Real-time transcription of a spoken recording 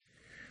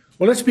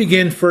Well, let's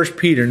begin 1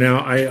 Peter.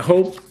 Now, I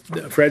hope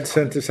Fred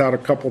sent this out a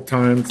couple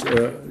times.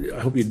 I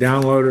hope you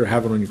download it or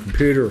have it on your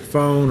computer or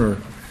phone or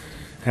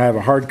have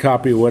a hard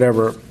copy or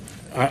whatever.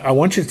 I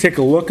want you to take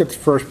a look at the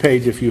first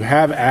page if you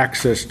have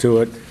access to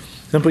it,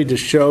 simply to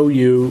show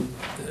you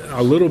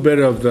a little bit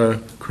of the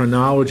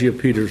chronology of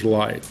Peter's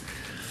life.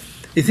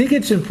 I think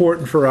it's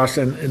important for us,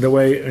 and the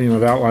way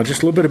I've outlined,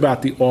 just a little bit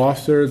about the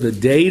author. The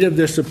date of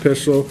this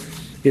epistle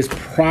is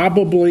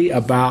probably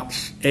about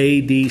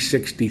A.D.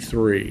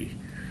 63.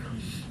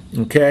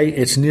 Okay?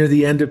 It's near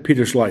the end of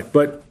Peter's life.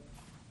 But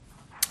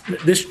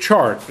this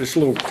chart, this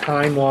little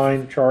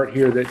timeline chart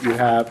here that you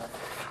have,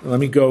 let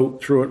me go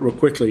through it real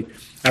quickly.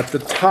 At the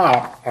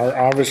top are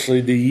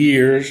obviously the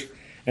years,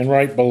 and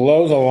right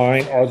below the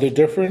line are the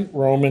different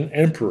Roman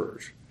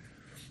emperors.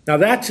 Now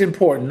that's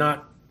important,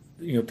 not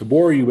to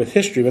bore you with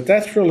history, but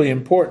that's really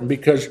important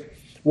because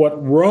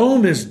what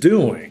Rome is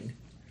doing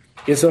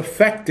is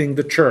affecting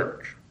the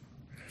church.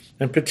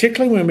 And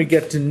particularly when we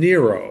get to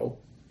Nero,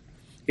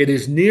 it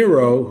is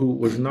Nero, who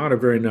was not a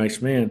very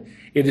nice man,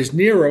 it is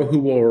Nero who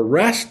will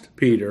arrest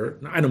Peter.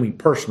 I don't mean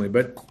personally,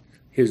 but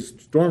his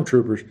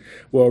stormtroopers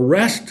will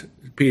arrest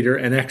Peter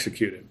and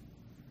execute him.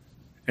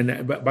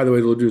 And by the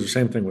way, they'll do the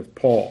same thing with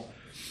Paul.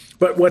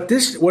 But what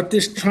this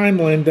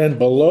timeline then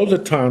below the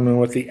timeline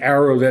with the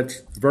arrow,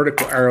 that's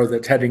vertical arrow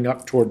that's heading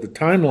up toward the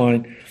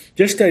timeline,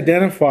 just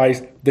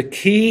identifies the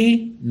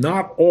key,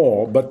 not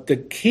all, but the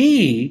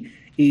key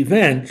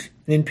events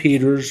in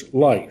Peter's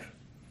life.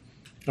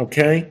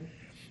 Okay?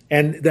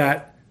 And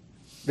that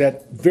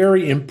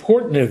very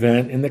important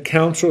event in the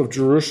Council of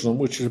Jerusalem,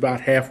 which is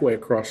about halfway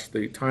across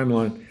the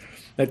timeline,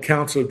 that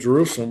Council of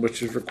Jerusalem,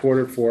 which is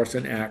recorded for us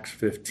in Acts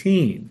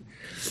 15.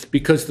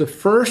 Because the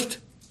first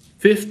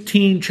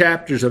 15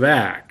 chapters of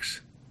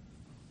Acts,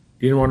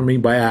 you know what I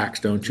mean by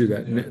Acts, don't you?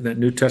 That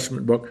New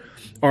Testament book,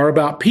 are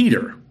about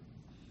Peter.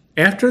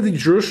 After the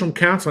Jerusalem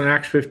Council in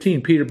Acts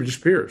 15, Peter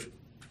disappears.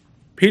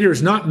 Peter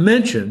is not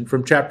mentioned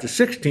from chapter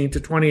 16 to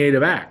 28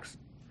 of Acts.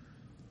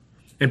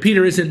 And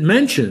Peter isn't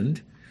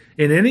mentioned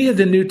in any of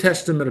the New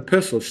Testament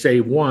epistles,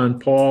 save one.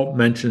 Paul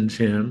mentions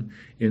him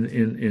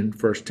in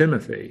 1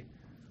 Timothy.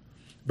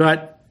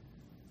 But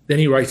then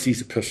he writes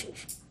these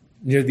epistles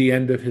near the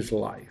end of his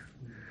life.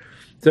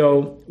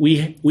 So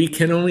we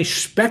can only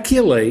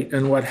speculate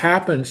on what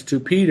happens to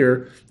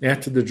Peter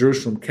after the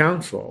Jerusalem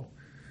Council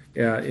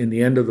in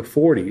the end of the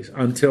 40s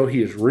until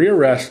he is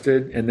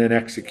rearrested and then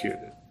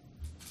executed.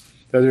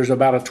 So there's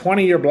about a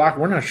 20-year block.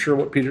 We're not sure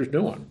what Peter's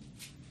doing.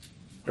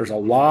 There's a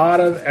lot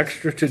of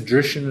extra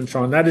tradition and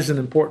so on. That isn't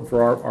important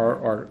for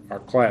our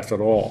class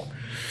at all.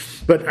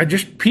 But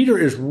Peter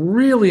is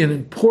really an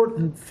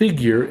important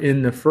figure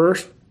in the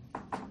first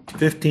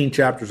 15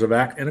 chapters of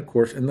Acts and, of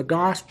course, in the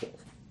Gospels.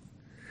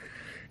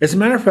 As a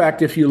matter of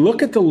fact, if you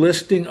look at the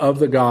listing of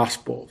the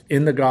Gospels,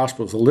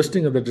 the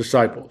listing of the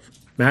disciples,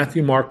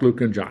 Matthew, Mark,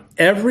 Luke, and John,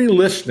 every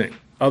listing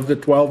of the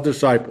 12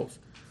 disciples,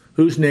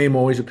 whose name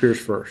always appears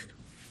first?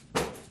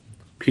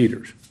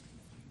 Peter's.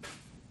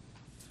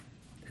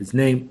 His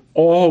name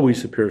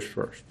always appears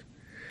first.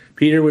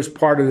 Peter was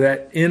part of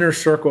that inner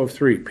circle of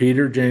three,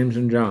 Peter, James,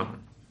 and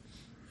John.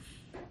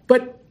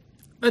 But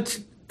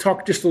let's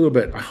talk just a little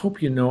bit. I hope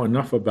you know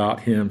enough about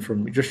him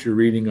from just your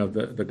reading of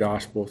the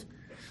Gospels.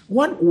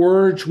 What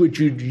words would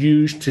you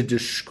use to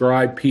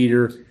describe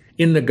Peter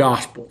in the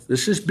Gospels?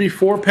 This is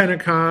before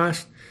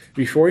Pentecost,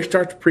 before he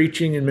starts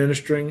preaching and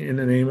ministering in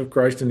the name of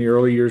Christ in the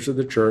early years of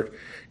the church.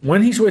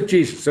 When he's with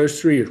Jesus, those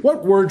 3 years,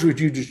 what words would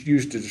you just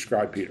use to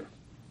describe Peter?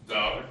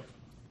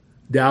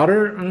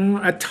 Doubter,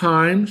 at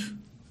times.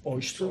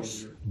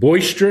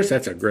 Boisterous,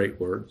 that's a great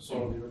word.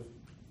 Salt of the earth.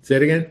 Say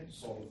it again?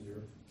 Salt of the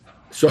earth.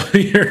 Salt of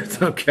the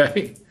earth,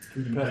 okay.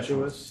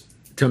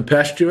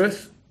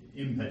 Tempestuous.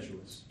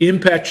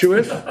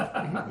 Impetuous.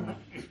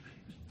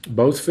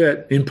 Both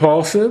fit.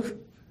 Impulsive.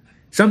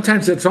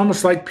 Sometimes it's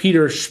almost like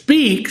Peter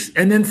speaks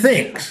and then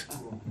thinks.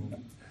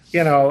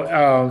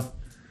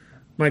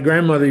 My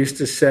grandmother used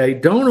to say,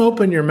 don't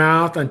open your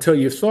mouth until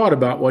you've thought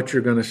about what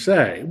you're going to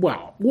say.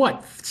 Well,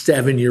 what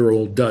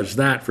 7-year-old does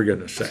that, for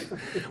goodness sake?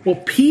 Well,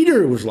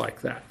 Peter was like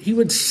that. He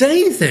would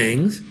say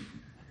things,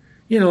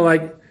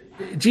 like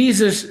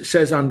Jesus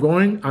says, I'm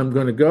going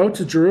to go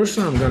to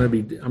Jerusalem. I'm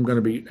going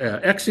to be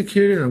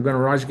executed. And I'm going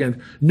to rise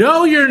again.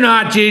 No, you're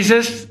not,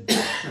 Jesus.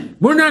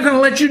 We're not going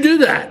to let you do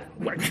that.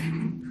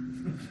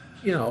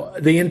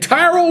 The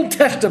entire Old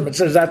Testament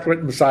says that's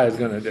what Messiah is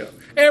going to do.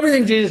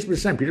 Everything Jesus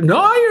was saying, Peter,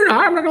 no, you're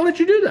not. I'm not going to let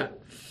you do that.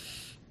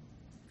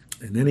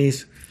 And then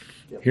he's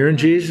hearing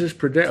Jesus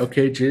predict.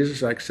 Okay,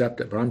 Jesus, I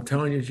accept it. But I'm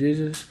telling you,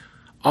 Jesus,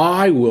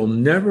 I will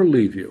never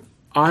leave you.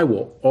 I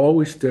will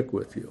always stick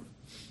with you.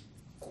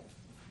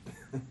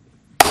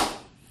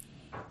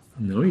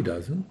 No, he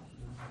doesn't.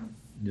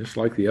 Just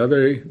like the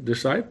other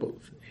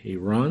disciples. He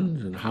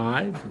runs and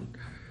hides and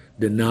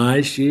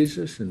denies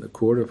Jesus in the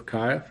court of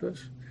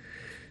Caiaphas.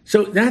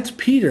 So that's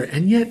Peter,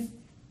 and yet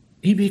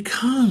he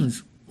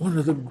becomes one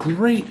of the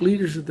great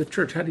leaders of the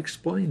church. How do you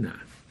explain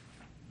that?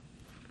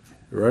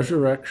 The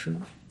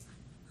resurrection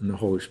and the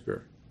Holy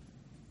Spirit.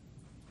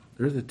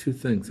 They're the two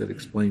things that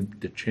explain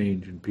the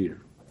change in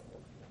Peter.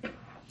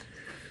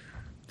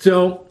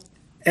 So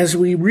as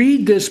we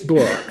read this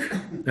book,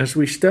 as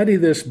we study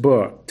this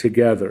book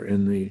together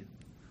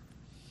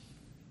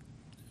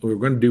we're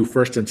going to do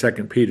 1st and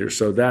 2nd Peter,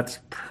 so that's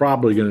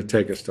probably going to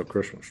take us till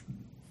Christmas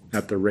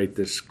at the rate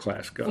this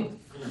class goes.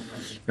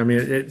 I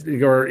mean,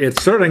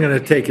 it's certainly going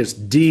to take us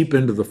deep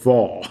into the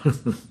fall,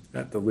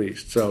 at the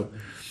least. So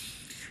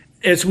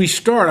as we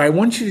start, I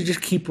want you to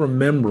just keep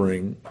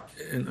remembering,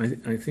 and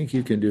I think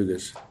you can do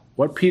this,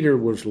 what Peter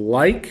was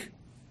like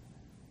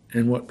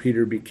and what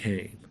Peter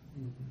became.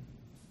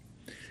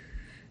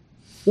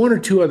 One or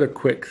two other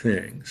quick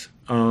things.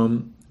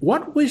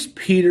 What was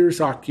Peter's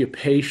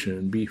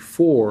occupation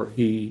before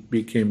he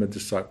became a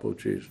disciple of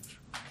Jesus?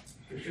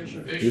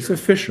 He was a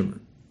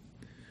fisherman.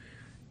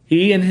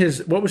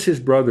 What was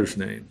his brother's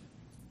name?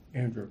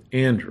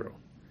 Andrew.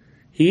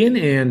 He and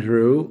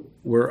Andrew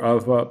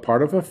were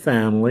part of a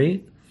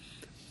family.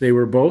 They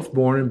were both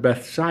born in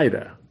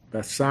Bethsaida.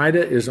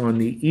 Bethsaida is on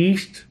the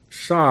east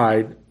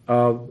side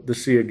of the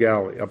Sea of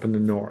Galilee, up in the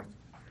north.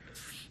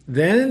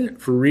 Then,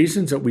 for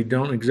reasons that we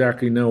don't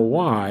exactly know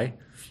why,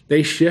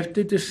 they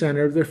shifted the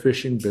center of their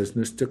fishing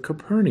business to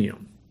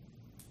Capernaum.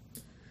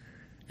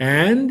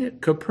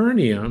 And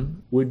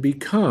Capernaum would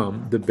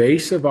become the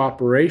base of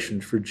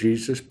operations for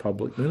Jesus'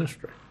 public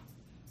ministry.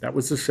 That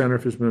was the center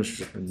of his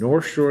ministry, the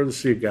north shore of the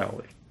Sea of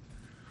Galilee.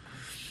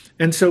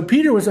 And so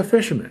Peter was a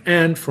fisherman.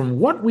 And from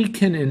what we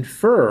can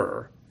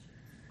infer,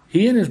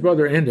 he and his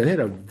brother Andrew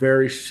had a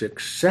very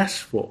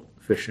successful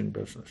fishing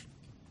business.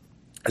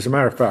 As a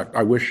matter of fact,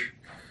 I wish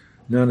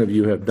none of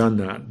you have done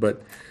that,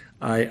 but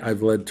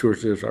I've led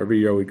tours this every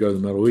year. We go to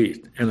the Middle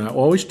East, and I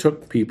always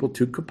took people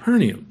to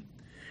Capernaum.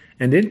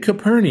 And in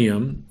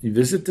Capernaum, you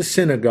visit the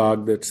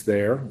synagogue that's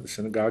there, the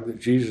synagogue that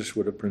Jesus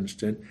would have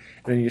preached in,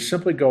 and you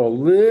simply go a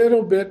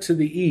little bit to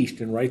the east,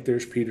 and right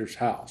there's Peter's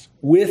house.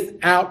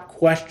 Without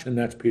question,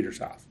 that's Peter's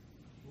house.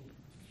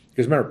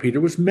 Because remember, Peter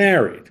was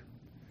married,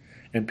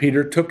 and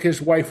Peter took his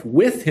wife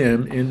with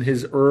him in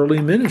his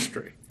early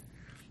ministry.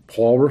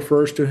 Paul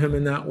refers to him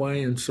in that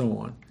way, and so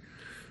on.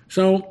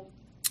 So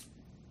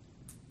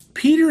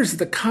Peter is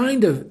the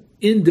kind of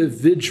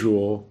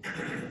individual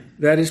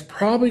that is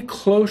probably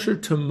closer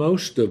to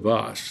most of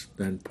us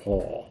than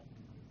Paul.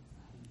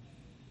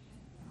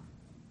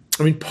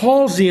 I mean,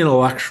 Paul's the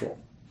intellectual,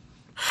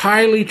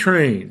 highly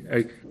trained,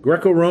 a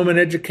Greco-Roman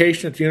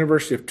education at the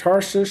University of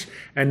Tarsus,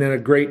 and then a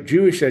great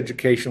Jewish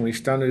education when he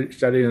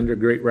studied under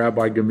great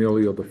Rabbi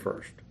Gamaliel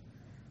I.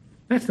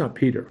 That's not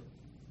Peter.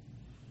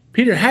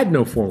 Peter had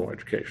no formal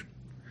education.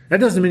 That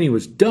doesn't mean he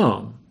was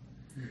dumb.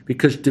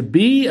 Because to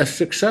be a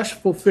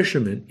successful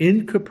fisherman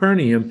in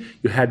Capernaum,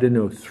 you had to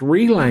know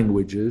 3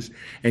 languages,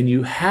 and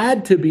you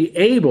had to be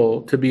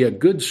able to be a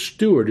good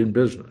steward in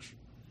business.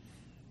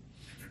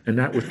 And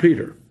that was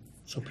Peter.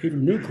 So Peter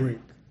knew Greek.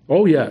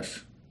 Oh,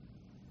 yes.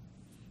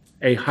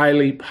 A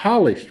highly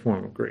polished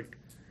form of Greek.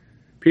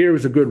 Peter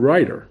was a good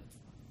writer.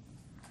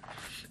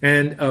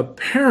 And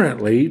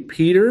apparently,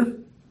 Peter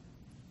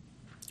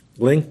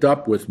linked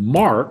up with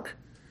Mark,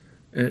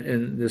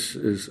 and this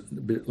is a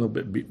little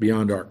bit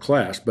beyond our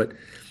class, but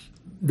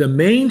the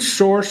main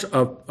source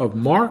of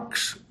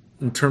Mark's,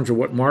 in terms of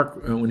what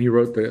Mark, when he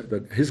wrote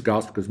his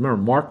gospel, because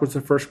remember, Mark was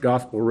the first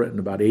gospel written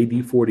about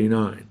AD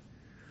 49.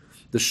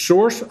 The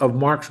source of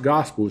Mark's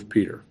gospel was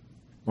Peter.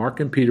 Mark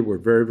and Peter were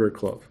very, very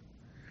close.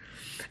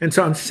 And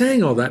so I'm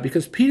saying all that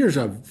because Peter's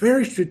a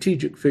very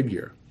strategic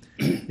figure.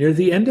 Near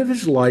the end of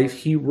his life,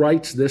 he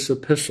writes this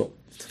epistle.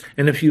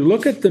 And if you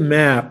look at the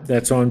map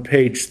that's on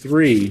page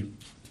 3,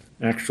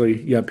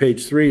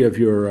 page 3 of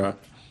your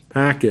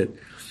packet,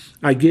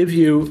 I give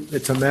you,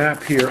 it's a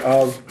map here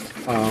of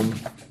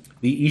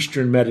the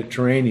Eastern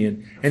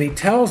Mediterranean. And he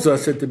tells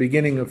us at the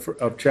beginning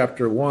of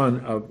chapter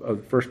 1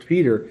 of 1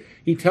 Peter,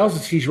 he tells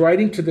us he's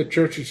writing to the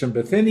churches in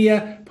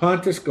Bithynia,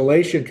 Pontus,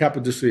 Galatia, and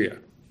Cappadocia.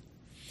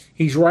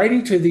 He's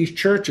writing to these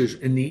churches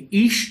in the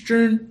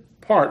eastern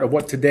part of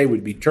what today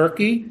would be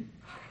Turkey,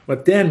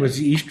 but then was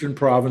the eastern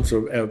province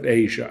of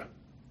Asia,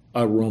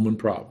 a Roman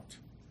province.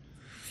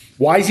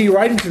 Why is he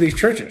writing to these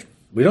churches?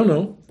 We don't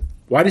know.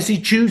 Why does he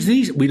choose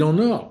these? We don't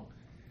know.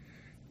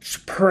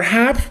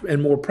 Perhaps,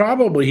 and more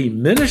probably, he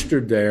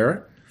ministered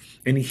there,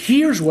 and he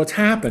hears what's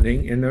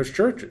happening in those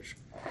churches.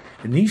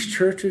 And these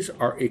churches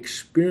are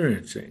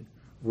experiencing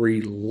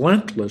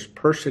relentless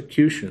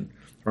persecution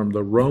from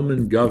the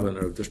Roman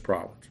governor of this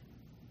province,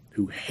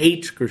 who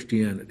hates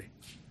Christianity.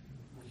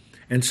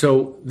 And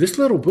so this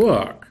little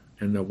book,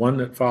 and the one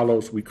that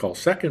follows we call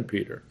 2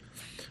 Peter,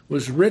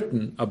 was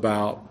written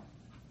about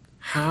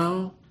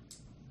how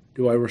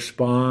do I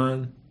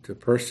respond to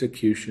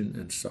persecution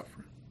and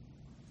suffering.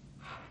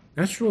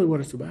 That's really what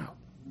it's about.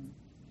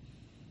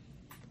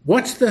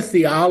 What's the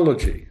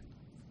theology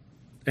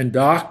and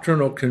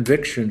doctrinal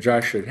convictions I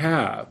should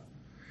have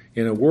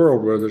in a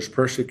world where there's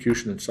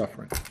persecution and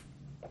suffering?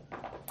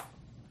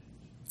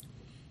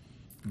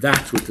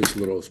 That's what this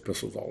little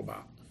epistle is all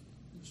about.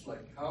 It's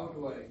like, how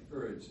do I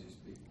encourage these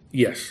people?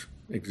 Yes,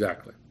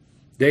 exactly.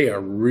 They are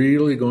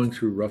really going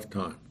through a rough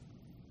time.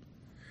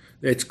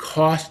 It's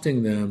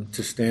costing them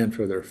to stand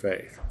for their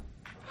faith.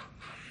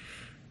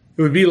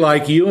 It would be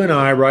like you and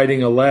I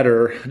writing a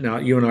letter. Now,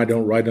 you and I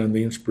don't write under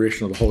the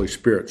inspiration of the Holy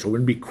Spirit, so it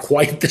wouldn't be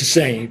quite the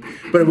same.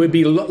 But it would be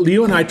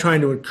you and I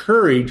trying to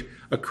encourage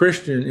a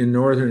Christian in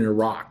northern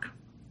Iraq.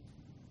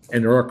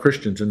 And there are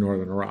Christians in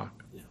northern Iraq.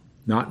 Yeah.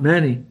 Not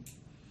many.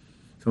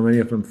 So many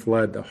of them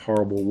fled the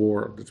horrible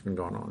war that's been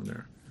going on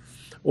there.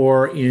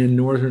 Or in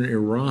northern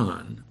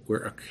Iran, where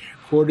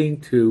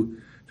according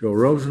to Joe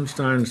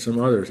Rosenstein and some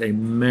others, a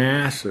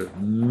massive,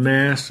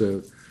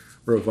 massive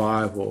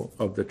revival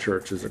of the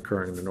church is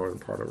occurring in the northern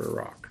part of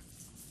Iraq,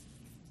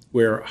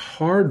 where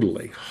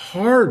hardly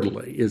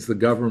is the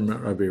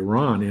government of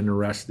Iran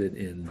interested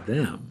in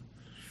them,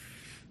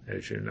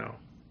 as you know.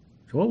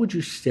 So what would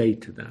you say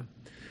to them?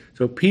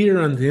 So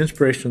Peter, under the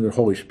inspiration of the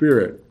Holy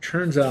Spirit,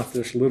 churns out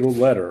this little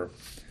letter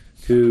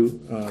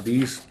to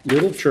these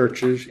little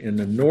churches in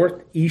the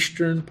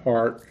northeastern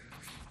part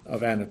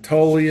of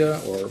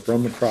Anatolia, or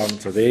Roman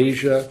province of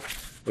Asia,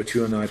 which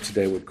you and I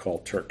today would call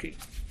Turkey.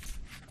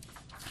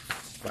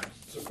 Right.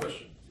 So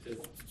question,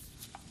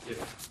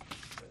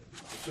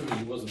 assuming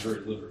he wasn't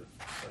very literate,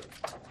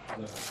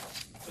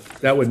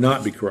 that would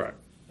not be correct.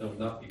 That would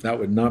not be correct. That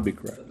would not be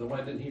correct. Then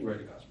why didn't he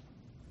write a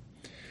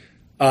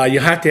gospel? You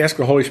have to ask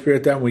the Holy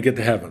Spirit that when we get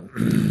to heaven.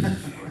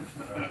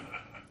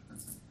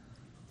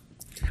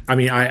 I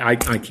mean, I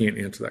can't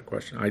answer that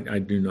question. I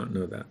do not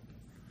know that.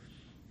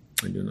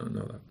 I do not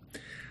know that.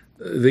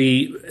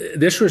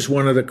 This was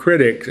one of the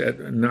critics,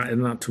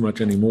 not too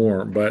much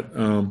anymore, but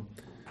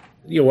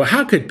well,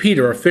 how could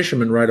Peter, a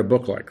fisherman, write a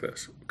book like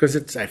this? Because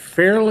it's a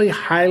fairly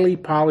highly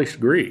polished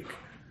Greek.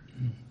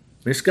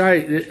 This guy,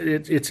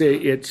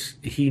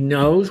 he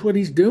knows what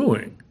he's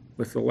doing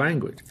with the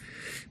language.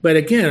 But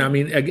again,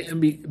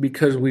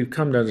 because we've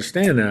come to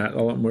understand that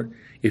a lot more.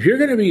 If you're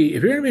going to be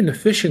in the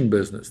fishing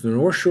business, the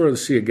North Shore of the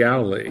Sea of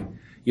Galilee,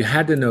 you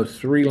had to know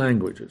 3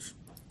 languages.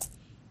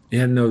 You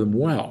had to know them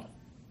well.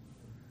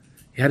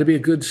 You had to be a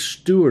good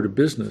steward of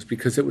business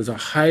because it was a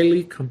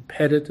highly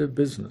competitive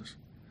business.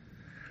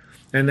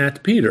 And that's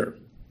Peter.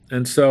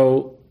 And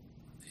so,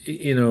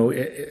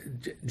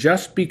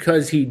 just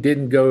because he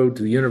didn't go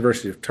to the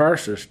University of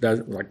Tarsus,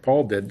 like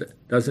Paul did,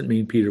 doesn't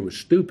mean Peter was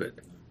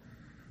stupid.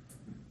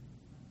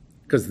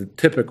 Because the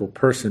typical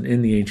person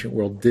in the ancient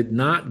world did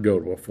not go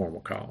to a formal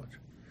college.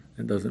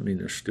 That doesn't mean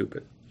they're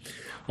stupid.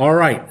 All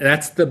right,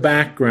 that's the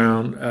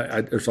background.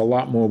 There's a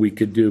lot more we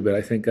could do, but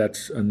I think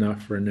that's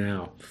enough for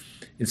now.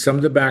 In some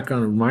of the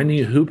background, reminding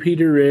you who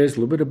Peter is, a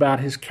little bit about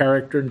his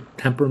character and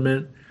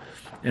temperament,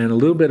 and a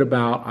little bit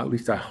about, at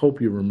least I hope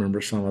you remember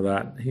some of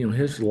that,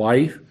 his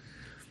life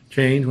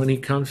changed when he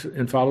comes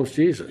and follows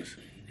Jesus.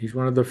 He's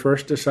one of the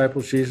first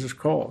disciples Jesus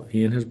called,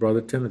 he and his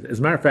brother Timothy. As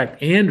a matter of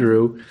fact,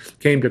 Andrew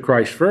came to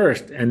Christ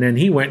first, and then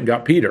he went and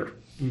got Peter.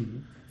 Mm-hmm.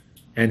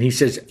 And he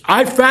says,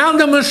 I found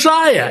the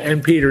Messiah.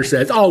 And Peter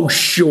says, oh,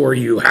 sure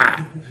you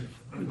have.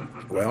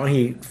 Well,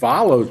 he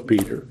follows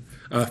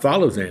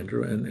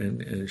Andrew,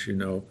 and as you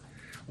know,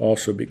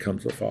 also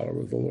becomes a follower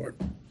of the Lord.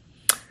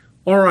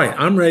 All right,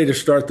 I'm ready to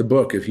start the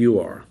book if you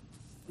are.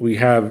 We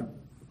have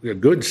a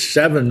good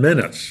 7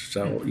 minutes,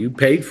 so you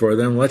paid for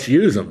them. Let's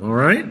use them, all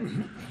right?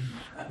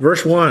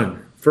 Verse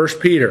 1, 1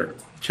 Peter,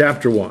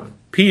 chapter 1.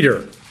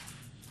 Peter,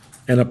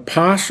 an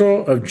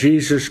apostle of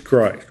Jesus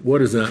Christ. What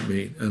does that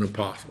mean, an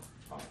apostle?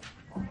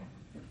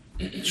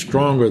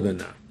 Stronger than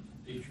that.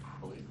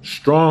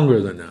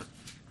 Stronger than that.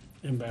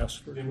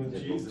 Ambassador.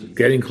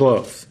 Getting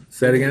close.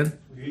 Say it again.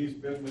 He's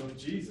been with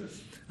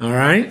Jesus. All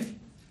right.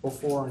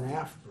 Before and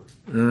after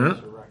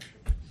resurrection.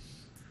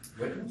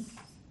 Witness?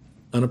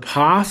 An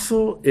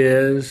apostle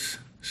is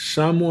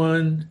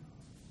someone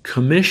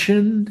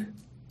commissioned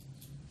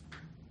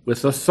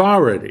with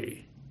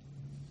authority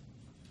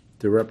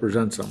to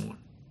represent someone.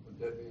 Would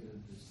that mean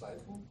a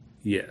disciple?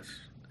 Yes.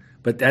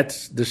 But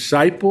that's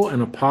disciple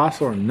and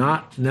apostle are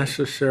not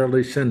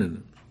necessarily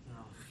synonyms.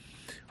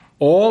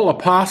 All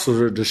apostles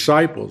are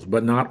disciples,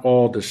 but not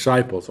all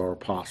disciples are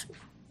apostles.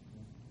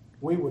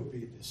 We would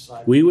be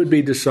disciples. We would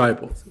be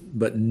disciples,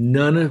 but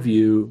none of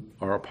you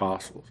are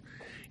apostles.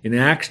 In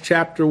Acts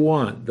chapter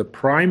 1, the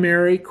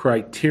primary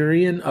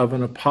criterion of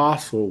an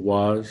apostle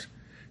was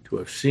to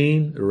have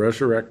seen the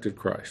resurrected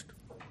Christ.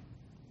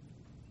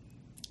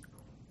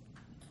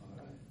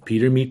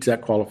 Peter meets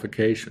that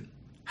qualification.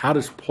 How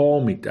does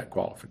Paul meet that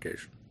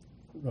qualification?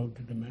 Road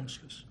to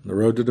Damascus. On the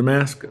road to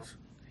Damascus,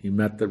 he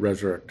met the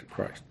resurrected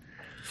Christ.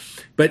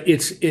 But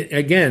it's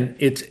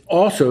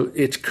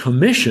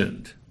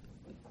commissioned.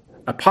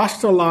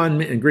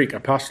 Apostolos in Greek,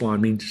 apostolos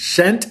means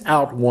sent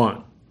out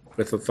one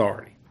with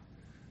authority.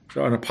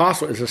 So an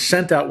apostle is a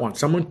sent out one,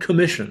 someone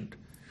commissioned,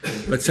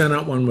 but sent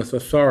out one with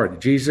authority.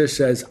 Jesus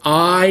says,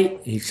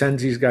 he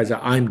sends these guys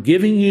out, I'm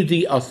giving you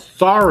the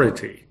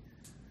authority.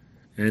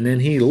 And then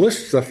he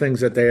lists the things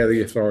that they have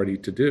the authority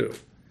to do.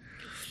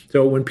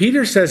 So when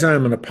Peter says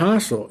I'm an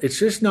apostle, it's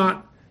just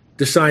not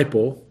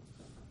disciple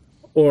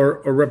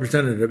or a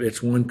representative.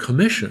 It's one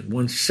commissioned,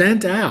 one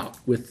sent out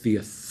with the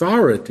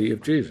authority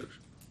of Jesus.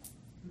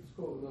 Let's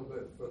go a little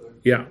bit further.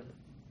 Yeah.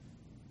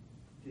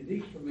 Did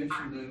he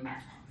commission them?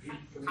 He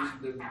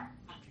commissioned them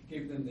to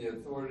give them the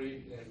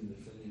authority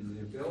and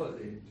the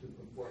ability to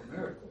perform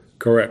miracles.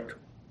 Correct.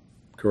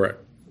 Correct.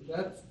 So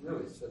that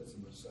really sets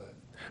them aside.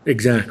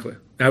 Exactly.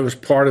 That was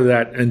part of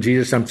that. And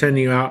Jesus, I'm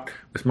sending you out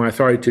with my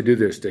authority to do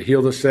this, to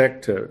heal the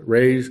sick, to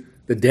raise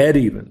the dead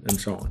even, and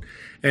so on.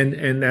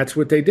 And that's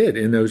what they did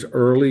in those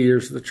early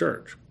years of the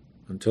church,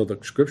 until the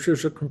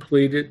scriptures are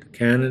completed, the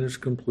canon is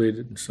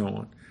completed, and so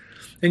on.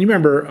 And you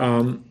remember,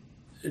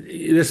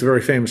 this is a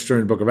very famous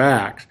story in the book of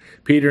Acts.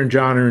 Peter and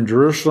John are in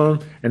Jerusalem,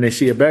 and they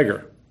see a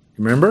beggar.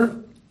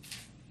 Remember?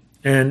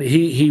 And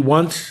he's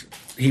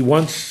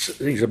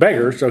a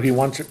beggar, so he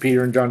wants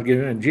Peter and John to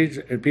give him.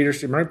 And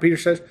Peter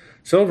says,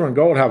 "Silver and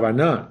gold have I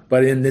none,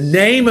 but in the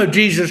name of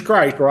Jesus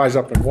Christ, rise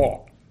up and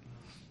walk."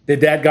 Did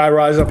that guy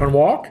rise up and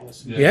walk?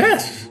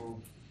 Yes.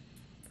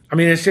 I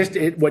mean, it's just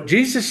what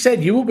Jesus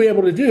said you will be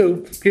able to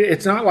do.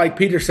 It's not like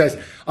Peter says,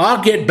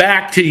 "I'll get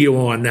back to you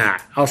on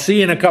that. I'll see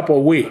you in a couple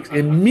of weeks."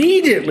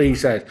 Immediately he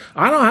says,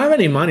 "I don't have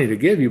any money to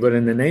give you, but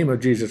in the name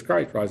of Jesus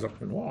Christ, rise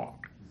up and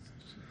walk."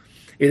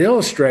 It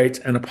illustrates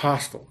an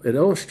apostle. It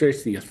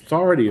illustrates the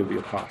authority of the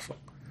apostle.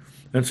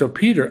 And so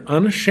Peter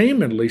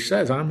unashamedly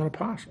says, "I'm an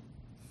apostle."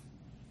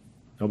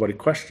 Nobody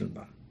questioned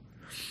that.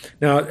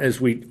 Now, as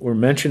we were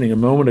mentioning a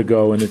moment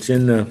ago, and it's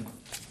in the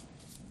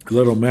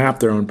little map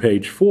there on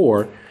page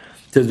 4,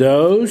 to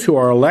those who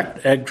are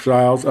elect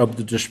exiles of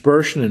the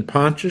dispersion in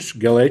Pontus,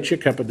 Galatia,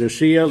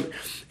 Cappadocia,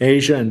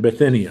 Asia, and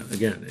Bithynia.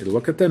 Again,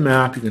 look at the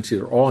map. You can see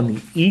they're all in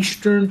the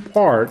eastern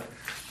part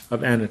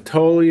of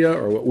Anatolia,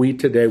 or what we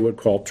today would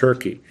call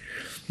Turkey.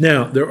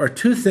 Now, there are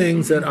two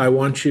things that I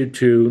want you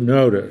to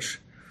notice.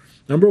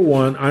 Number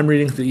one, I'm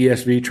reading the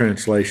ESV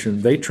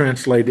translation. They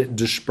translate it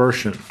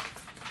dispersion.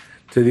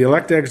 To the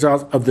elect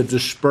exiles of the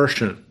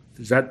dispersion.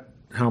 Is that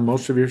how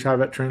most of yours have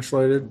it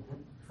translated?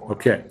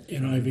 Okay.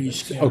 NIV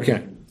scattered.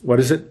 Okay. What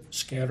is it?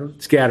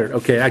 Scattered. Scattered.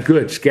 Okay,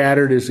 good.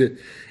 Scattered is it.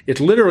 It's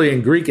literally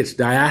in Greek, it's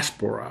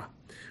diaspora.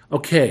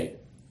 Okay.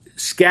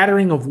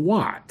 Scattering of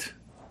what?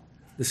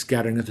 The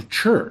scattering of the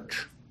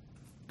church.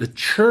 The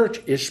church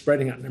is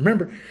spreading out.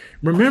 Remember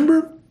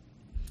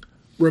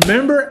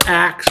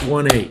Acts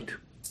 1:8.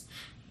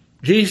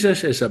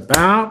 Jesus is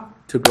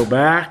about to go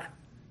back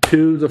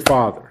to the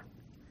Father.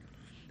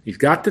 He's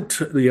got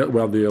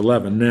the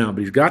 11 now,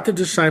 but he's got the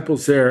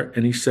disciples there,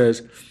 and he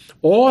says,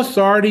 "All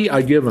authority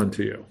I give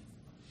unto you.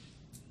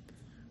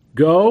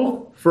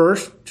 Go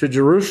first to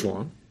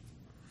Jerusalem,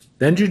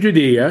 then to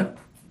Judea,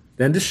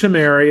 then to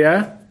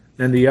Samaria,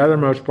 and the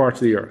othermost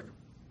parts of the earth."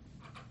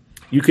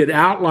 You could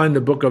outline the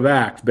book of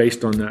Acts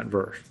based on that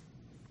verse,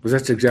 because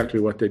that's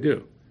exactly what they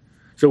do.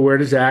 So where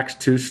does Acts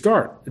 2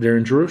 start? They're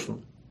in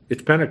Jerusalem.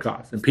 It's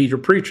Pentecost, and Peter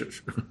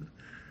preaches.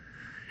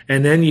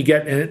 And then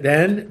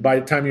then by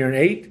the time you're in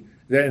 8,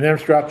 and then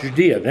throughout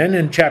Judea. Then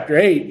in chapter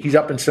 8, he's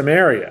up in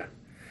Samaria.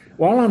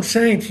 All I'm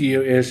saying to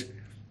you is,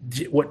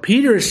 what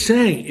Peter is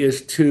saying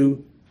is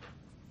to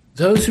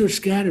those who are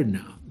scattered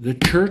now, the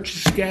church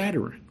is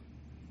scattering.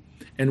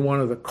 And one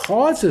of the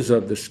causes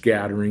of the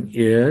scattering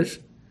is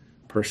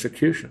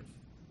persecution.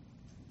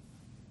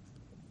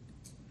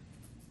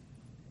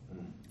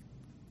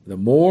 The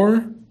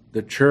more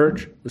the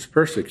church was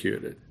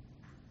persecuted,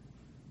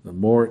 the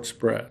more it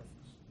spread.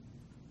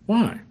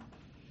 Why?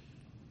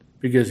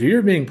 Because if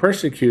you're being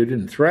persecuted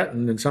and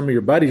threatened and some of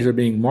your buddies are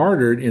being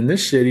martyred in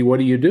this city, what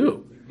do?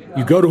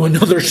 You go to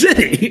another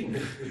city.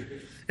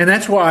 And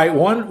that's why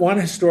one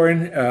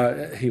historian,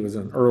 he was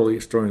an early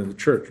historian of the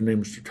church, named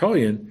was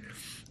Tertullian,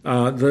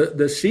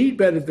 the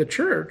seedbed of the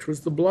church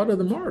was the blood of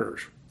the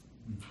martyrs.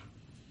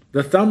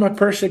 The thumb of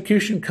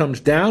persecution comes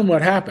down,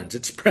 what happens?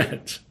 It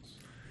spreads.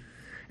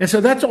 And so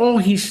that's all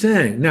he's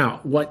saying. Now,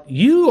 what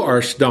you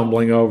are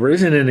stumbling over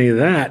isn't any of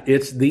that.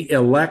 It's the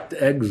elect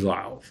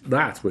exiles.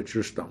 That's what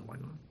you're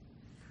stumbling on.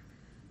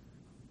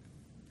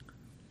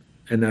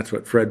 And that's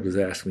what Fred was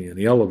asking me in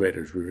the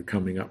elevator as we were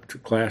coming up to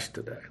class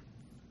today.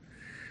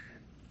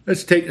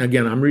 Let's take,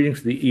 again, I'm reading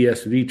from the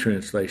ESV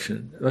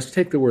translation. Let's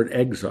take the word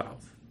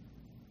exiles.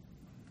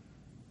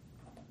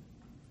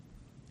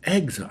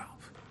 Exiles.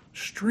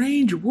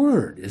 Strange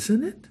word,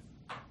 isn't it?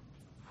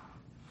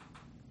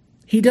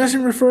 He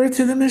doesn't refer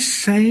to them as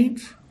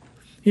saints.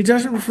 He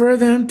doesn't refer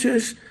them to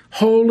as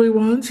holy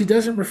ones. He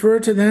doesn't refer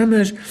to them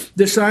as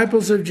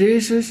disciples of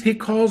Jesus. He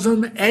calls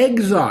them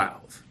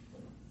exiles.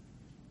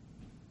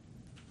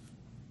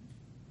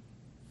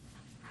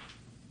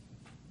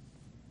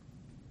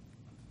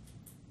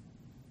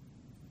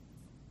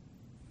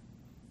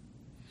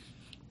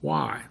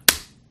 Why?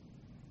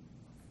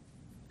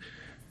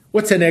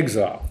 What's an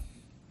exile?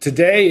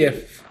 Today,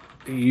 if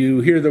you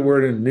hear the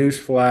word in news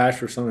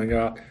flash or something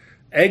else,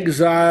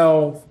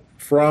 exile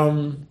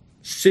from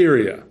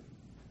Syria.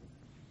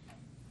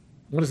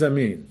 What does that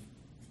mean?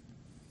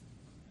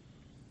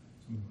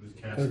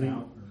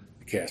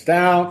 Cast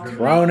out,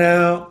 thrown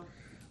out.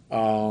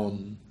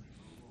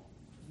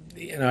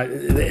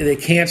 They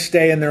can't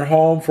stay in their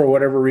home for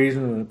whatever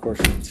reason. And of course,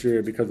 in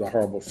Syria, because of the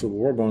horrible civil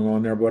war going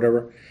on there,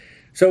 whatever.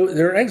 So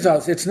they're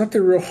exiles. It's not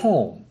their real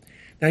home.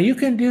 Now you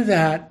can do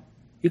that.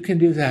 You can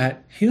do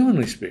that,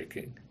 humanly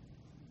speaking,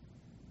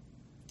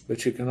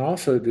 But you can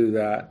also do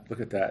that,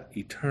 look at that,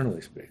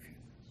 eternally speaking.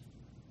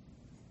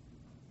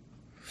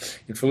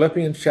 In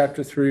Philippians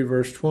chapter 3,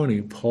 verse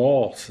 20,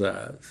 Paul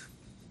says,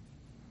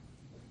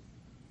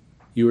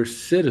 you are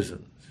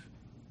citizens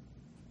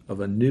of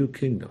a new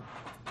kingdom.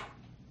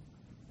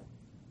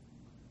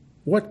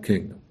 What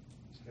kingdom?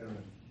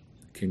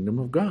 The kingdom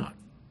of God.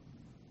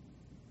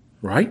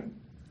 Right?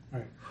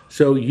 Right.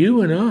 So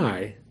you and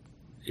I,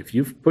 if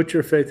you've put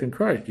your faith in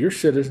Christ, you're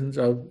citizens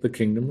of the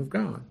kingdom of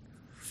God.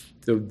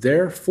 So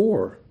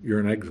therefore,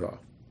 you're in exile.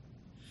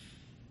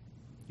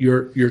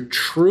 Your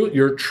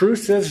true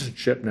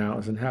citizenship now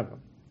is in heaven.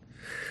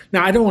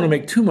 Now, I don't want to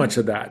make too much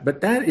of that,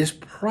 but that is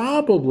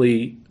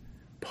probably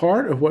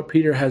part of what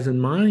Peter has in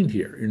mind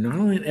here. You're not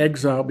only in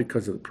exile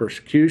because of the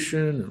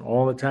persecution and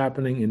all that's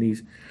happening in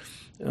these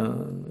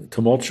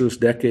tumultuous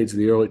decades of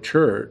the early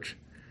church,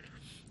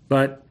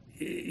 but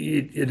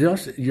it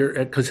also,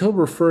 because he'll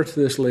refer to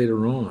this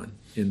later on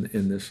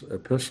in this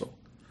epistle.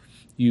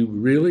 You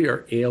really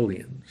are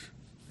aliens.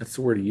 That's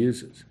the word he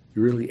uses.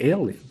 You're really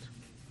aliens.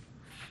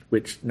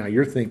 Which now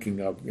you're thinking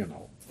of,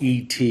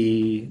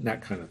 E.T.,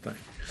 that kind of thing,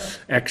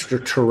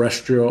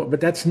 extraterrestrial.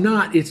 But that's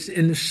not. It's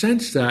in the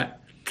sense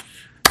that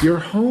your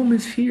home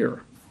is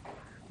here.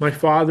 My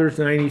father's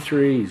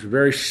 93. He's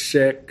very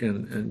sick,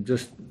 and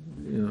just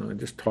I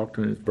just talked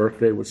to him. His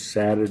birthday was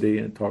Saturday,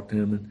 and talked to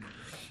him.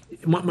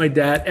 And my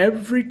dad.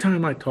 Every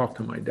time I talk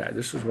to my dad,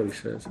 this is what he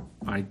says: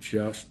 I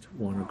just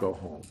want to go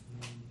home.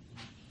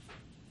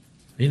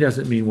 He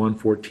doesn't mean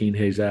 114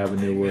 Hayes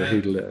Avenue where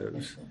he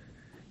lives.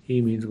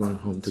 He means going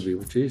home to be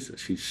with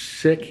Jesus. He's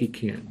sick. He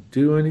can't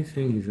do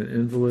anything. He's an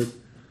invalid.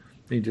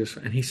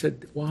 And he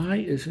said, why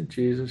isn't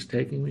Jesus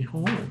taking me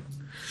home?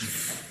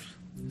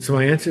 So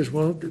my answer is,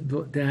 well,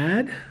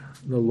 Dad,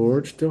 the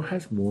Lord still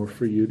has more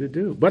for you to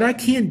do. But I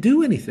can't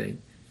do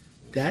anything.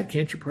 Dad,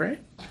 can't you pray?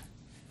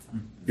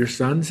 Your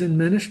son's in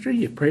ministry.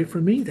 You pray for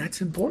me.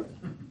 That's important.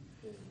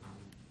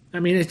 I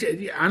mean,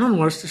 I don't know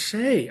what else to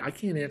say. I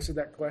can't answer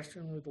that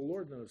question. Only the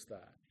Lord knows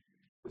that.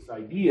 This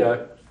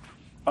idea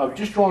of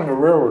just drawing a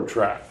railroad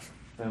track,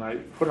 and I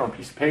put it on a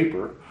piece of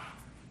paper.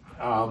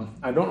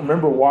 I don't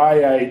remember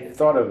why I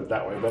thought of it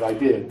that way, but I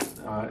did.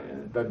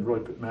 It doesn't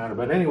really matter.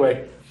 But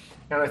anyway,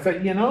 and I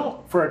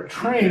thought, for a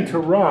train to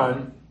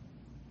run,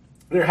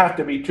 there have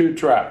to be two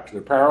tracks.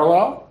 They're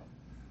parallel.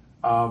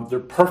 They're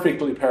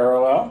perfectly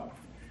parallel.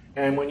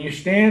 And when you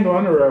stand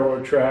on the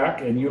railroad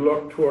track and you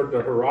look toward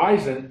the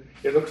horizon,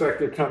 it looks like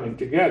they're coming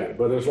together.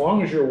 But as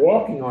long as you're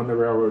walking on the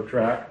railroad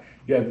track,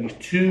 you have these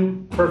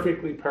two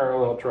perfectly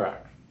parallel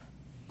tracks.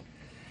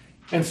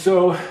 And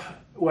so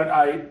what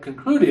I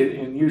concluded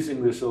in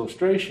using this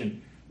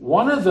illustration,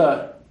 one of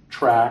the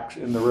tracks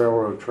in the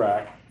railroad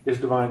track is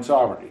divine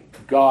sovereignty,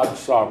 God's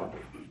sovereignty.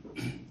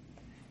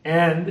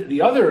 And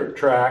the other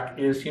track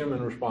is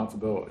human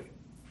responsibility.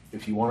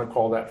 If you want to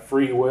call that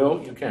free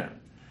will, you can.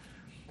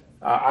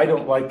 I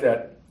don't like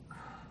that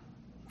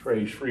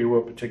phrase, free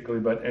will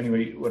particularly, but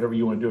anyway, whatever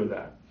you want to do with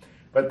that.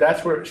 But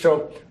that's where,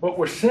 so what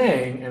we're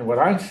saying, and what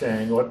I'm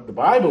saying, what the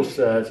Bible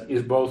says,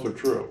 is both are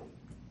true.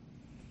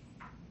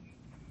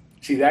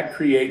 See, that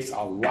creates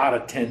a lot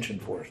of tension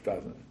for us,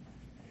 doesn't it?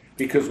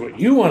 Because what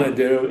you want to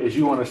do is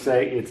you want to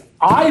say it's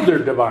either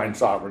divine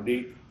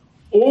sovereignty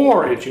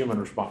or it's human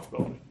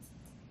responsibility.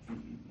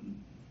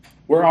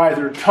 We're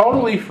either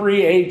totally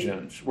free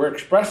agents, where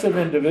expressive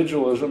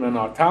individualism and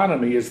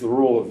autonomy is the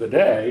rule of the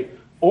day,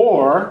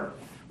 or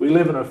we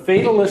live in a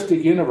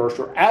fatalistic universe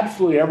where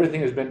absolutely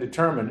everything has been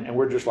determined and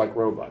we're just like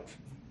robots.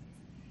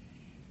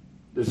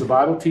 Does the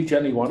Bible teach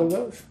any one of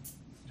those?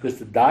 Does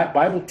the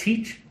Bible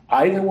teach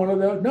either one of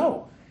those?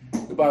 No.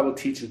 The Bible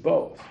teaches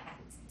both.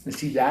 And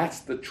see,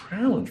 that's the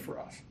challenge for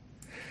us.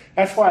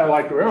 That's why I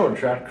like the railroad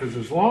track, because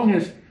as long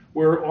as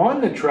we're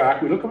on the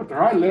track, we look up at the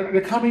horizon,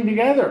 they're coming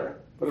together.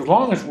 But as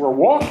long as we're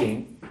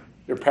walking,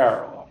 they're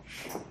parallel.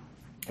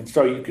 And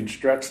so you can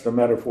stretch the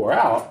metaphor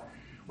out.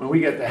 When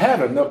we get to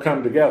heaven, they'll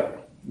come together.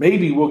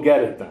 Maybe we'll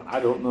get it then. I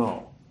don't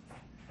know.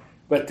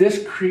 But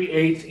this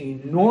creates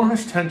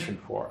enormous tension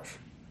for us.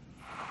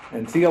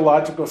 And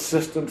theological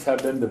systems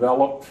have been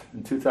developed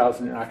in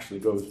 2000,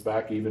 actually goes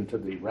back even to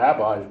the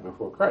rabbis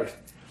before Christ,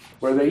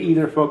 where they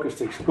either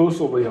focused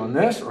exclusively on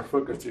this or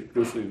focused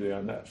exclusively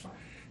on this.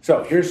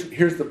 So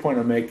here's the point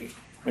I'm making.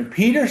 When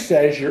Peter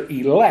says you're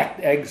elect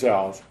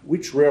exiles,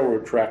 which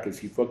railroad track is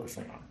he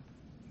focusing on?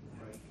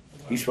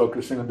 He's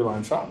focusing on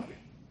divine sovereignty.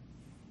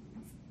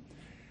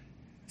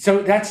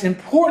 So that's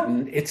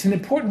important. It's an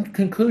important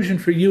conclusion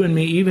for you and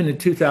me even in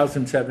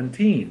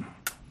 2017.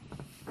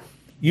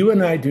 You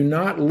and I do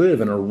not live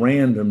in a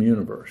random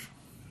universe.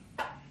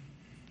 Do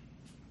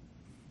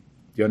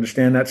you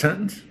understand that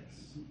sentence?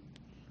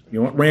 You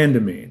know what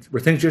random means?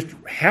 Where things just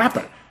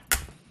happen.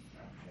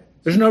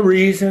 There's no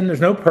reason,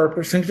 there's no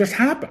purpose, things just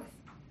happen.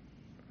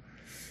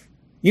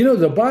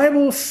 The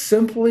Bible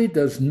simply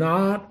does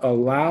not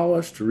allow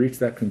us to reach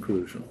that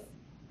conclusion.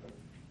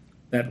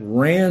 That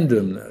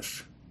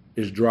randomness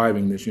is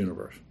driving this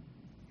universe.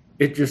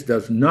 It just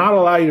does not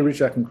allow you to reach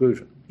that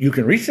conclusion. You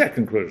can reach that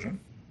conclusion.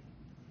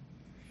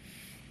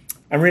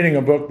 I'm reading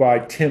a book by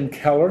Tim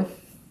Keller.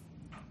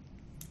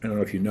 I don't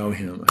know if you know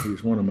him.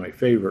 He's one of my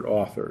favorite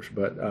authors,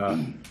 but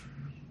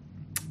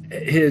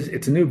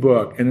it's a new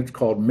book, and it's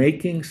called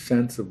Making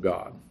Sense of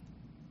God.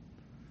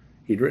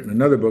 He'd written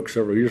another book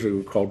several years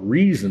ago called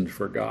Reasons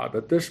for God,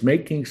 but this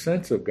Making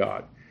Sense of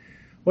God,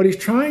 what he's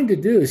trying to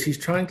do is he's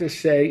trying to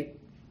say,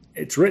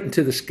 it's written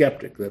to the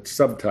skeptic, that's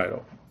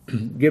subtitle,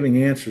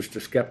 giving answers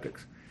to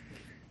skeptics.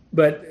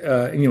 But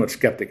you know what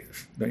skeptic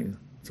is,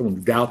 someone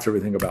who doubts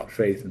everything about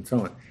faith and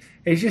so on.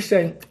 And he's just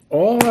saying,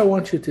 all I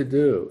want you to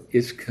do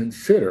is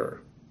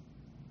consider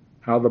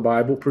how the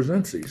Bible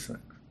presents these things.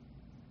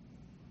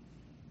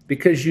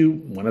 Because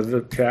one of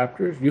the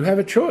chapters, you have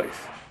a choice.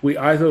 We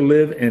either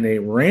live in a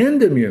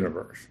random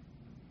universe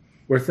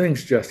where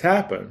things just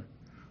happen,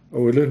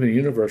 or we live in a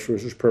universe where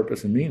there's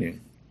purpose and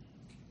meaning.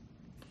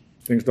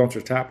 Things don't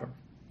just happen.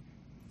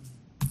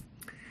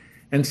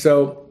 And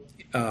so,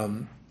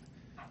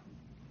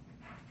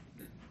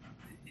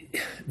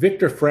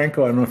 Viktor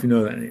Frankl, I don't know if you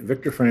know that name.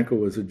 Viktor Frankl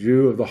was a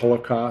Jew of the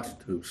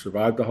Holocaust who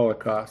survived the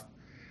Holocaust.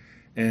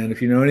 And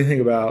if you know anything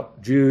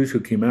about Jews who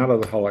came out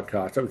of the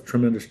Holocaust, that was a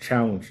tremendous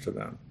challenge to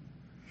them.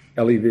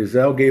 Elie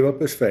Wiesel gave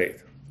up his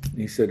faith.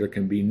 He said there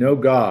can be no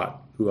God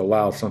who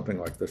allows something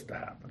like this to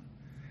happen.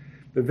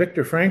 But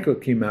Viktor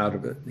Frankl came out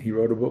of it. He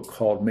wrote a book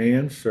called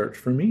Man's Search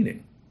for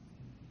Meaning.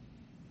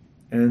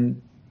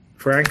 And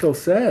Frankl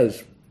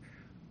says,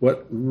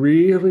 what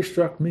really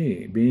struck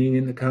me, being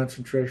in the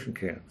concentration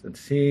camps and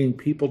seeing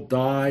people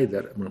die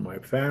that were my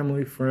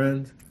family,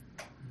 friends,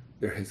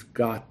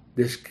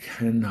 this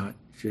cannot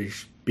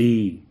just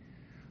be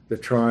the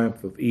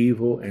triumph of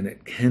evil, and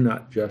it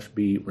cannot just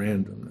be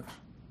randomness.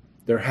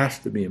 There has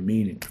to be a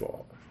meaning to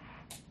all this.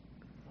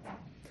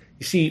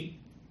 You see,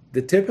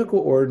 the typical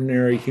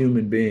ordinary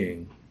human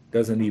being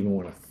doesn't even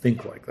want to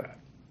think like that.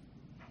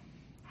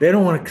 They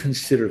don't want to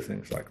consider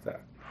things like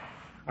that.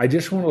 I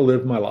just want to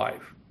live my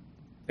life.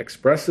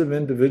 Expressive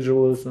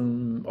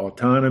individualism,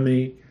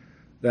 autonomy,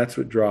 that's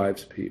what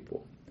drives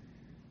people.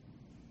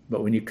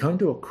 But when you come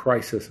to a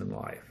crisis in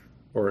life,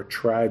 or a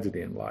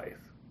tragedy in life,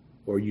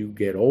 or you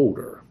get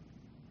older,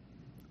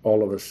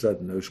 all of a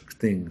sudden those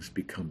things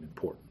become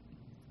important.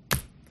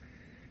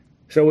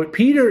 So what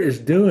Peter is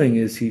doing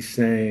is he's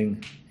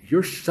saying,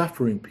 you're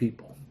suffering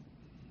people,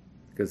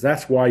 because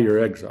that's why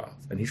you're exiled.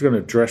 And he's going to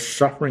address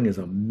suffering as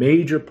a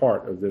major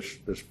part of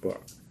this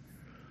book.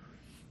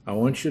 I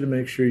want you to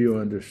make sure you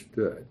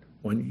understand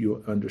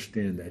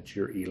that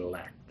you're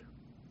elect.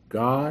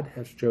 God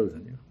has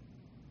chosen you.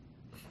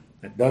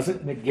 It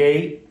doesn't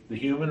negate the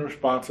human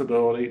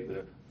responsibility,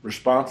 the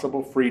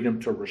responsible freedom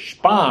to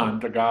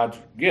respond to God's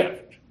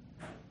gift.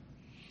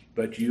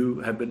 But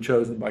you have been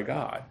chosen by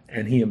God.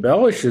 And he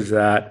embellishes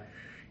that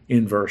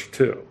in verse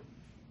 2,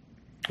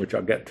 which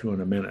I'll get to in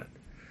a minute.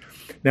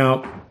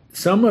 Now,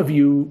 some of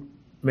you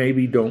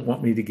maybe don't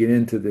want me to get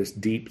into this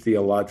deep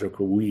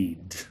theological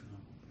weeds.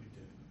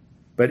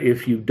 But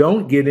if you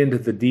don't get into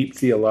the deep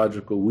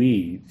theological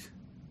weeds,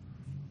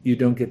 you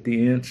don't get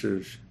the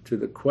answers to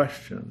the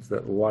questions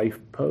that life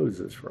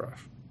poses for us.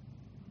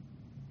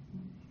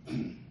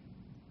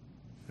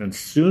 And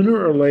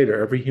sooner or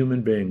later, every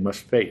human being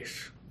must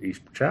face these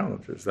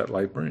challenges that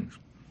life brings.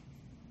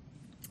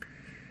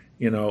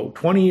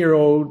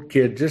 20-year-old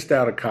kid just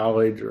out of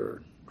college,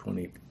 or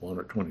 21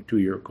 or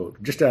 22-year-old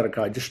just out of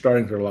college, just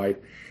starting their life,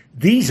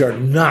 these are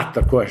not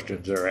the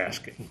questions they're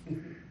asking.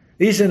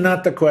 These are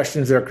not the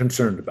questions they're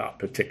concerned about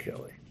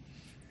particularly.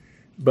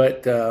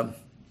 But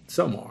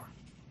some are.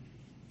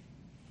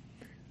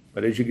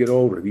 But as you get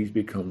older, these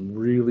become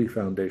really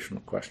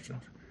foundational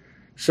questions.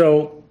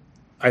 So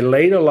I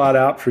laid a lot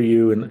out for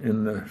you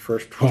in the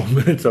first 12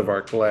 minutes of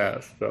our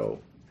class. So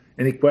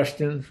any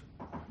questions?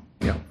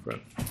 Yeah,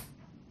 Fred.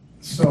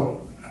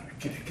 So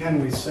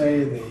can we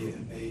say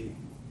the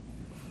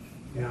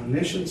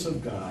omniscience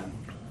of God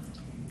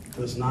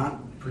does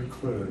not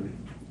preclude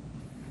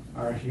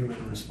our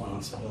human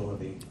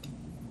responsibility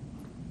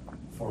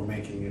for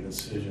making a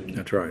decision?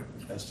 That's right.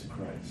 As to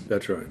Christ?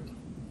 That's right.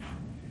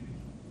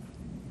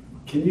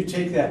 Can you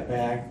take that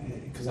back,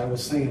 because I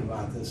was thinking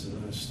about this as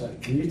a study,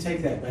 can you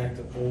take that back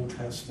to Old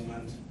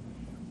Testament,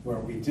 where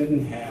we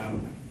didn't have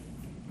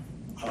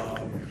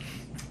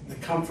the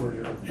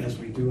Comforter as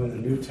we do in the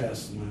New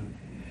Testament,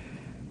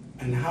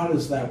 and how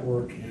does that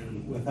work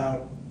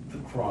without the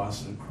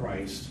cross and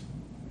Christ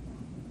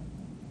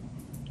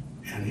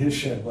and his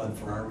shed blood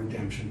for our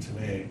redemption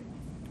today,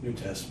 New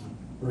Testament,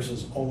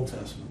 versus Old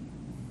Testament?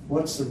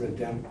 What's the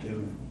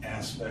redemptive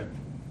aspect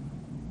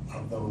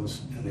of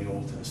those in the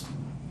Old Testament?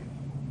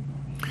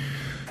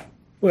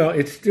 Well,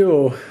 it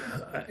still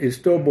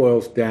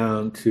boils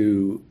down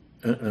to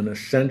an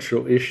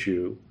essential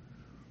issue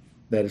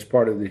that is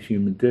part of the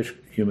human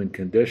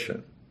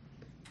condition.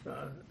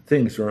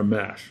 Things are a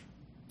mess.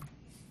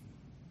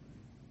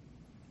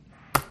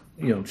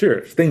 I'm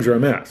serious. Things are a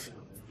mess.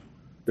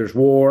 There's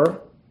war,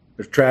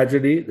 there's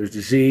tragedy, there's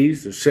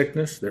disease, there's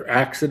sickness, there are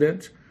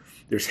accidents,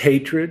 there's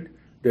hatred,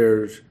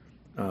 there's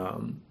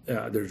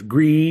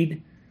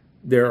greed.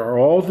 There are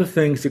all the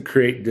things that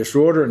create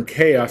disorder and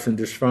chaos and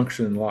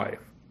dysfunction in life.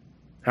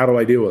 How do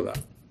I deal with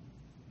that?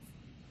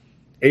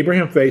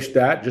 Abraham faced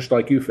that just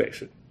like you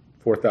face it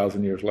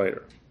 4,000 years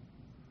later.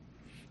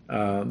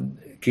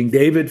 King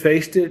David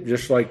faced it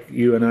just like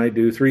you and I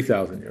do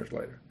 3,000 years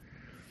later.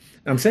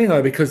 I'm saying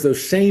that because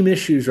those same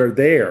issues are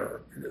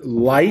there.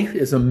 Life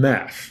is a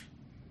mess.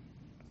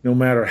 No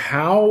matter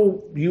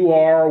how you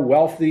are,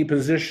 wealthy,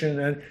 position,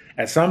 and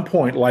at some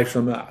point, life's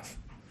a mess.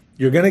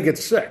 You're going to get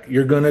sick.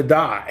 You're going to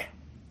die,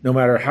 no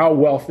matter how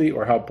wealthy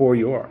or how poor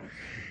you are.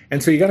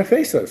 And so you got to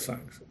face those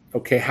things.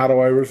 Okay, how do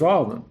I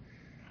resolve them?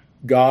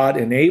 God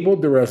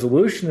enabled the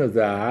resolution of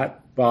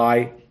that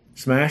by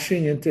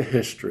smashing into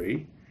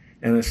history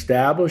and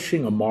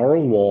establishing a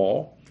moral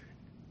law.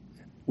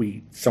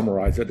 We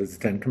summarize it as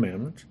the Ten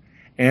Commandments,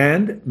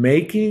 and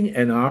making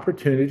an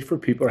opportunity for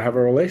people to have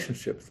a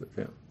relationship with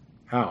him.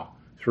 How?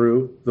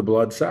 Through the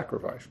blood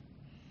sacrifice,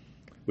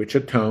 which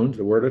atones.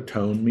 The word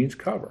atone means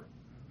cover.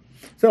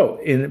 So,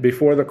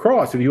 before the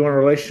cross, if you want a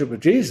relationship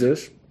with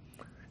Jesus,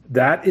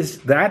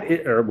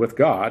 or with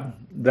God,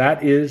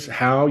 that is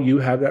how you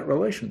have that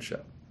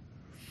relationship.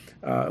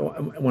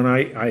 When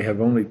I have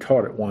only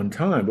taught it one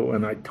time, but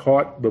when I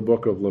taught the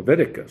book of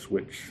Leviticus,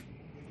 which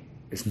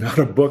is not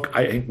a book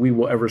I think we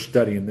will ever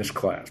study in this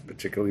class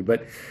particularly,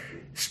 but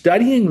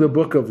studying the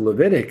book of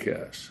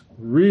Leviticus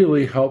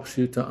really helps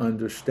you to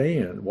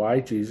understand why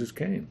Jesus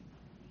came.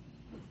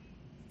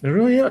 It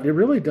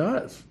really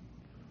does.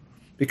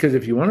 Because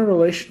if you want a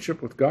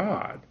relationship with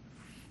God,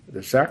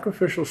 the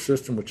sacrificial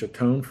system which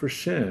atoned for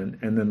sin,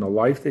 and then the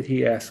life that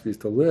he asks you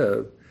to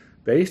live,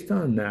 based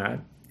on that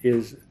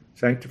is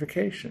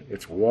sanctification.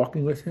 It's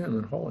walking with him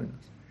in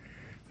holiness.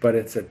 But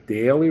it's a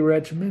daily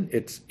regimen.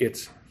 It's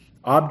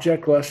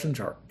object lessons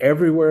are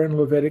everywhere in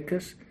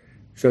Leviticus,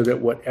 so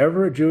that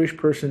whatever a Jewish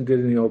person did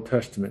in the Old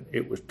Testament,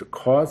 it was to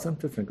cause them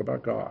to think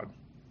about God.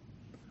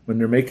 When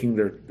they're making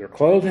their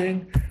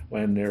clothing,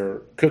 when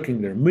they're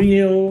cooking their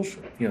meals,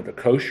 the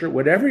kosher,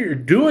 whatever you're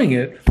doing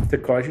it to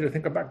cause you to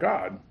think about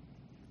God.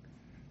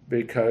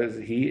 Because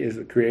he is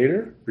the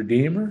creator,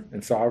 redeemer,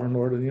 and sovereign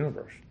Lord of the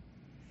universe.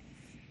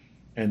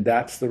 And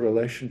that's the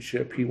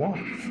relationship he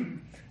wants.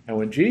 And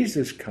when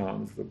Jesus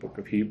comes, the book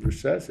of Hebrews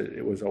says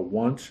it was a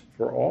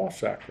once-for-all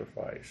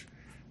sacrifice.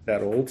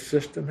 That old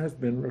system has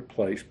been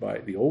replaced by,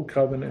 the old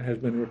covenant has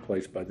been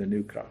replaced by the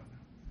new covenant.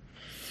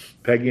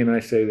 Peggy and I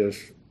say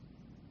this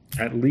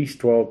at least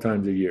 12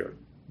 times a year,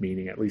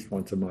 meaning at least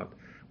once a month.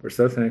 We're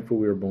so thankful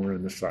we were born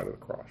on this side of the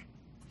cross.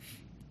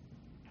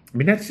 I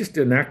mean, that's just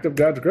an act of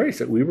God's grace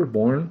that we were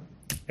born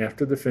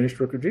after the finished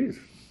work of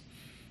Jesus.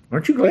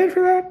 Aren't you glad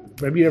for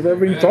that? Maybe you've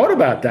ever even thought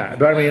about that.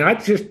 But I mean,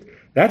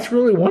 that's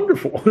really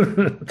wonderful.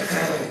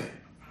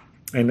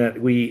 And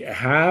that we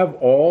have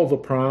all the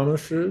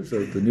promises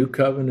of the new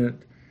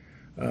covenant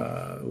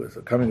with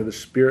the coming of the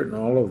Spirit and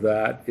all of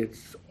that.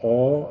 It's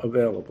all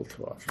available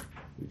to us.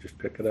 We just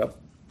pick up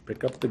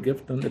the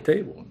gift on the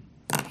table.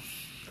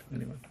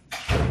 Anyway.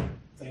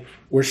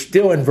 We're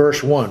still in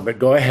verse 1, but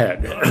go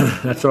ahead.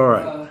 That's all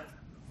right.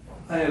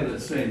 I have the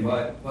same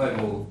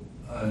Bible,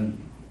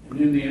 and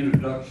in the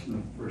introduction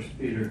of 1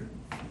 Peter,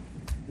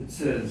 it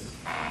says,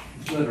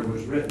 this letter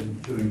was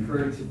written to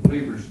encourage the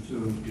believers to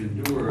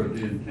endure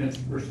the intense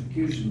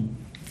persecution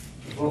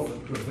of what was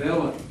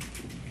prevalent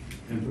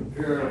and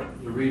prepare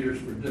the readers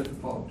for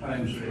difficult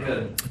times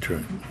ahead. That's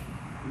right.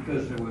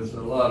 Because there was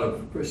a lot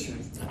of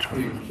Christians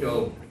being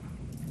killed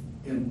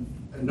in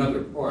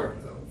another part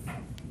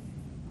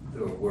of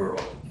the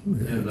world.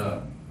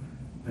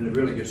 And it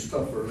really gets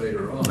tougher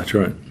later on. That's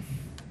right.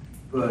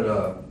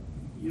 But,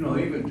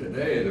 even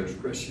today there's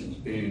Christians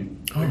being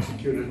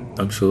executed.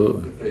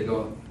 Absolutely. If they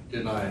don't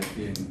deny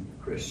being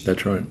Christian.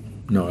 That's right.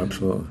 No,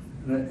 absolutely.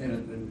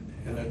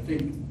 And I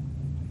think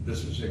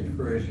this is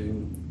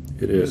encouraging.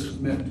 It is. This is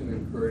meant to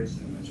encourage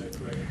them, is that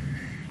correct?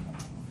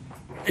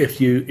 If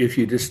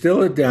you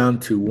distill it down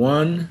to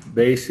one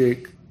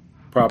basic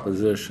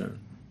proposition,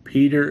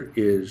 Peter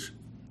is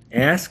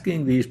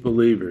asking these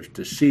believers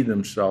to see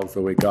themselves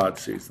the way God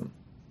sees them.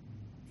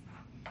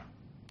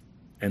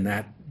 And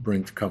that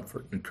brings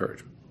comfort and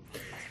encouragement.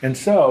 And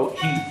so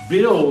he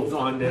builds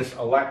on this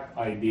elect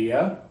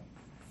idea.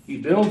 He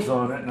builds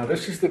on it. Now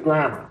this is the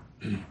grammar.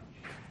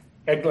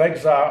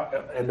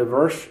 Eglegza, and the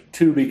verse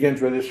 2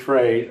 begins with this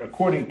phrase,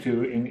 according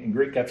to, in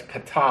Greek that's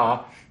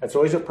kata. That's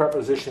always a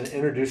preposition that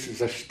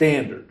introduces a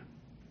standard.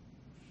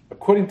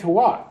 According to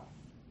what?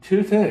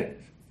 Two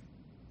things.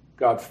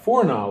 God's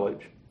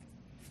foreknowledge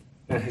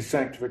and his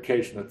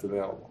sanctification that's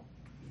available.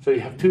 So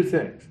you have two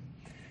things.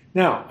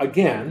 Now,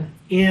 again,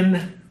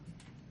 in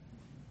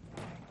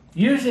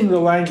using the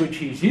language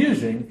he's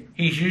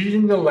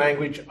using the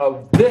language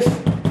of this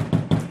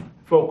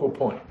focal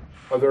point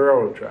of the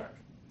railroad track.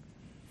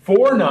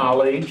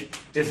 Foreknowledge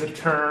is a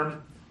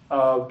term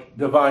of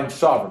divine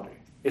sovereignty.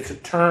 It's a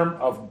term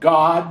of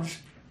God's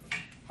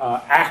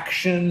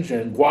actions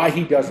and why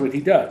he does what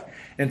he does.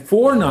 And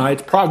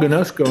foreknowledge,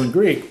 prognosko in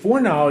Greek,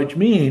 foreknowledge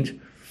means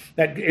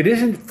that it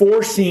isn't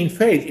foreseen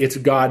faith. It's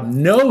God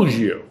knows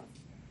you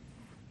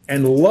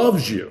and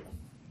loves you.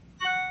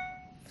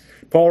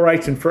 Paul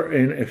writes in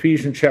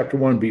Ephesians chapter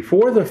 1,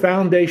 before the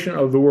foundation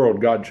of the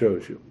world, God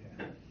chose you.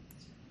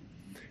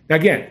 Now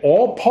again,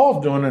 all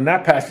Paul's doing in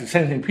that passage, the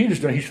same thing Peter's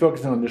doing, he's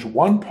focusing on this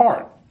one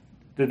part,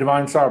 the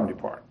divine sovereignty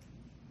part.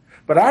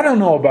 But I don't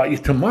know about you,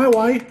 to my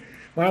wife,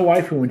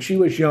 who when she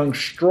was young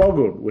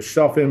struggled with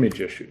self-image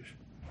issues,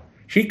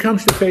 she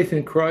comes to faith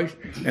in Christ,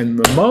 and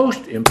the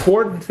most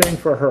important thing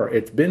for her,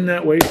 it's been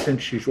that way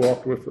since she's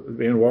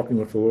been walking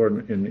with the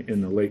Lord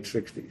in the late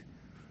 60s,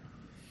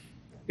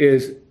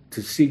 is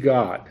to see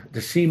God,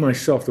 to see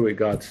myself the way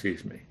God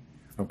sees me.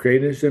 I'm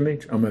created in His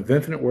image. I'm of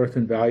infinite worth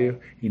and value.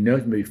 He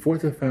knows me before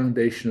the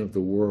foundation of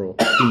the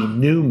world. He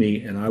knew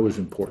me, and I was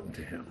important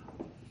to Him.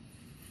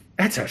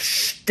 That's a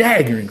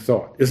staggering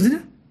thought, isn't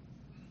it?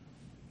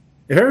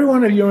 If every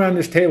one of you around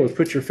this table has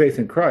put your faith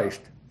in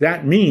Christ,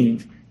 that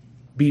means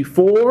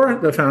before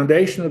the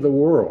foundation of the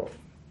world,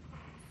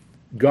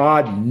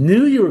 God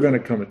knew you were going to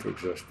come into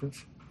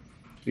existence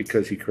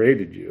because He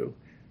created you,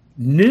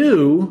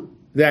 knew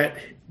that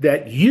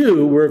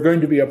you were going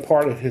to be a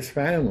part of His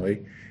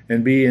family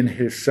and be in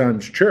His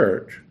Son's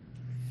church,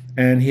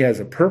 and He has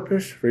a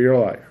purpose for your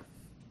life.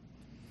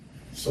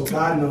 So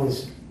God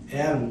knows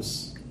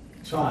Adam's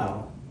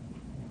child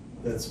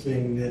that's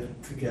being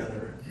knit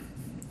together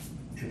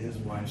in his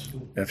wife's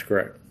womb. That's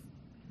correct.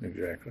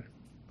 Exactly.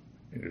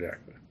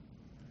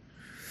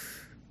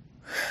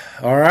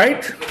 All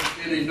right.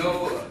 Did he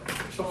know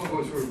some of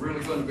us were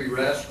really going to be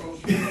rascals?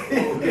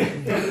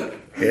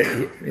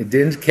 It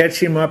didn't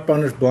catch him up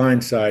on his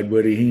blind side,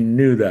 Woody. He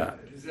knew that.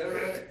 Is that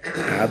right?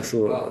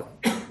 Absolutely. Wow.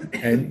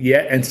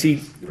 And see,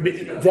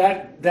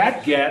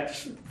 that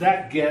gets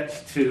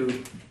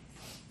to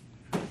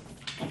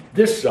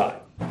this side.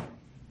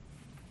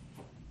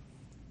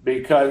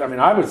 Because,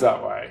 I was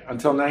that way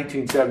until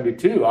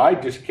 1972. I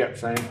just kept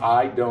saying,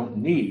 I don't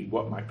need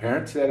what my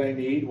parents said I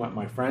need, what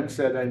my friends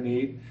said I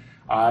need.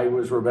 I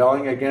was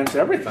rebelling against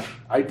everything.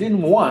 I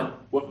didn't want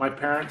what my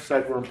parents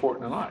said were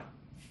important in life.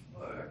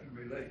 Well, I can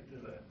relate to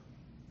that.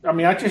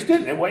 I just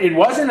didn't. It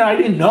wasn't I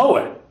didn't know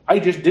it. I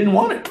just didn't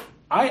want it.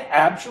 I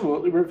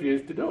absolutely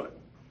refused to do it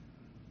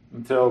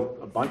until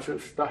a bunch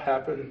of stuff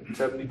happened in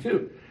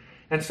 72.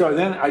 And so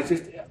then I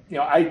just,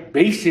 I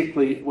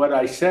basically, what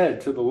I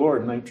said to the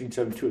Lord in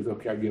 1972 is,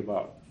 okay, I give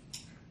up.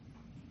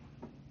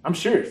 I'm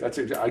serious.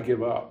 I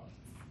give up.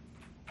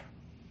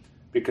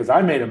 Because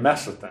I made a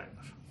mess of things.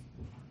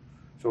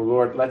 So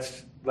Lord, I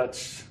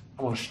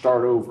want to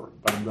start over,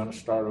 but I'm going to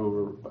start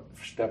over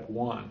step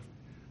one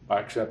by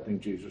accepting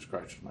Jesus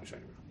Christ as my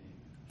Savior.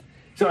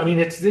 So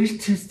it's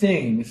these two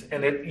things,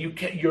 and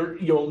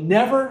you'll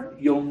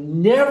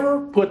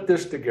never put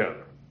this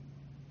together.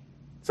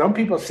 Some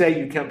people say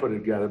you can put it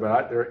together,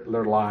 but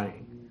they're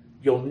lying.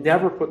 You'll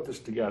never put this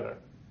together.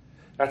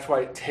 That's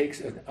why it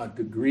takes a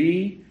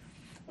degree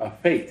of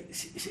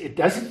faith. It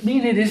doesn't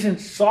mean it isn't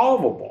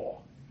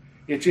solvable.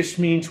 It just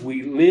means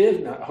we live,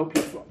 and I hope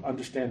you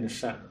understand this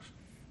sentence,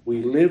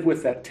 we live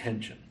with that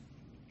tension.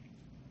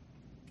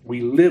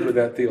 We live with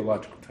that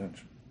theological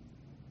tension.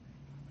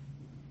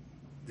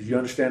 Did you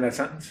understand that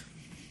sentence?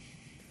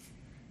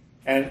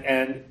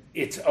 And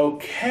it's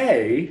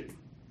okay,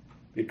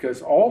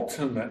 because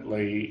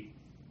ultimately,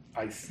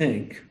 I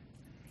think,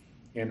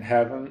 in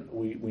heaven,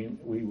 we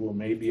will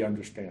maybe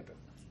understand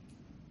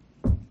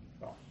it.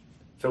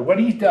 So what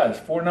he does,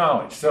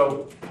 foreknowledge.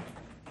 So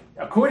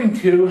according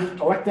to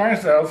elect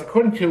ourselves,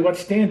 according to what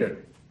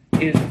standard?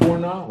 His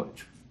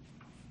foreknowledge.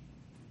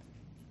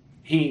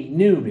 He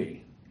knew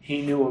me.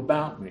 He knew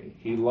about me.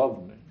 He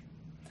loved me.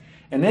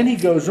 And then he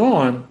goes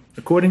on,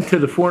 according to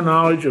the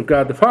foreknowledge of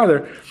God the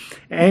Father,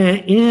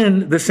 and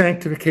in the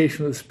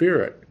sanctification of the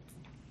Spirit.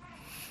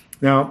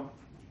 Now,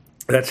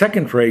 that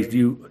second phrase,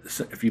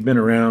 if you've been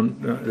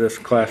around this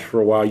class for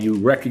a while, you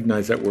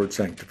recognize that word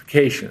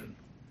sanctification.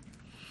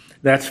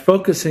 That's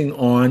focusing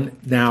on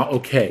now,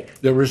 okay,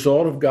 the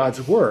result of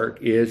God's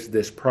work is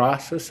this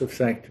process of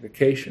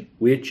sanctification,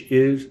 which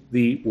is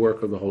the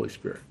work of the Holy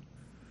Spirit.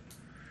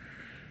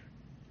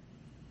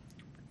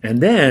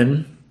 And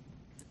then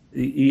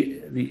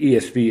the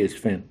ESV is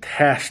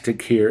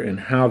fantastic here in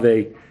how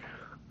they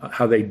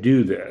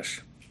do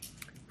this.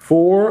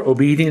 For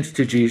obedience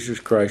to Jesus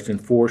Christ and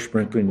for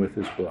sprinkling with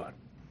his blood.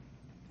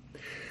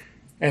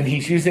 And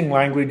he's using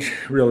language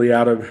really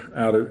out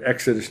of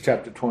Exodus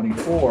chapter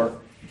 24.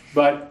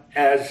 But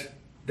as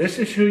this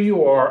is who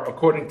you are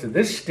according to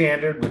this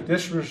standard with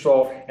this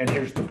result, and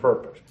here's the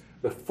purpose.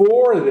 The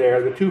for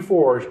there, the two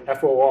fors,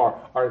 F-O-R,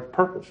 are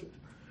purposes.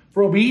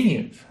 For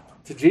obedience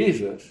to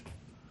Jesus.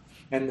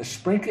 And the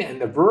sprinkling,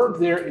 and the verb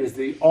there is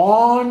the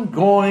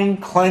ongoing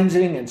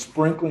cleansing and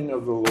sprinkling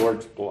of the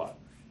Lord's blood.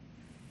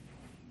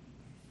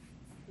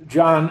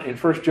 John, in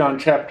 1 John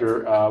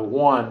chapter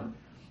 1,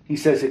 he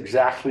says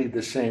exactly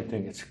the same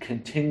thing. It's a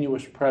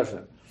continuous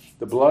present.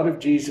 The blood of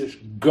Jesus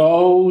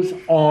goes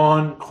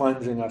on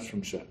cleansing us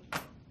from sin.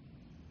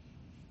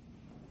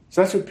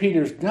 So that's what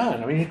Peter's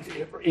done.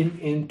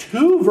 In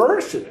 2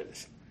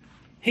 verses,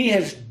 he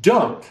has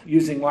dumped,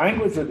 using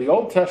language of the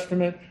Old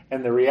Testament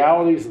and the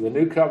realities of the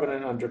New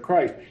Covenant under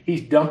Christ,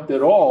 he's dumped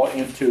it all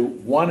into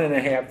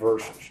 1.5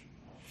 verses,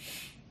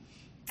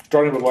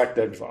 starting with elect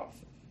exiles.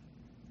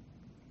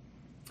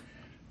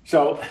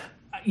 So,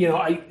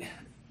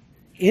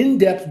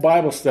 In-depth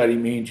Bible study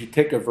means you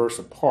take a verse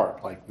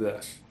apart like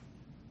this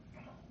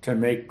to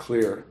make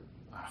clear.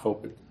 I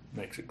hope it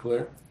makes it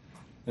clear.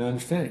 And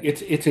understand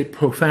it. It's a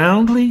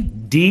profoundly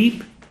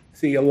deep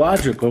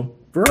theological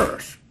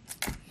verse.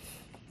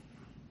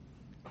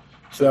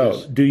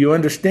 So, do you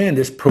understand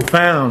this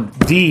profound,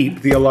 deep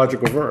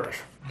theological verse?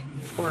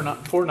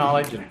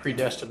 Foreknowledge and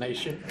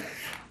predestination.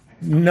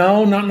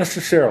 No, not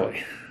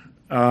necessarily.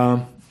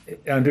 And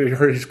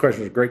his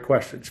question is a great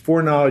question. It's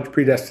foreknowledge,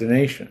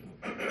 predestination.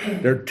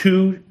 They're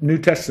two New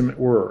Testament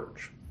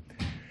words.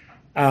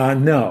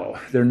 No,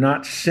 they're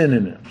not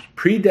synonyms.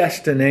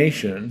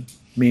 Predestination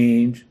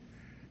means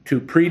to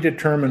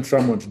predetermine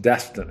someone's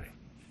destiny.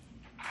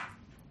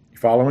 You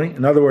following?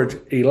 In other words,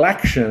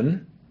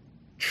 election,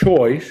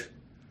 choice,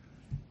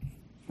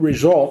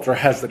 results or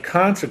has the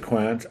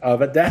consequence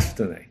of a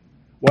destiny.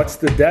 What's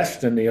the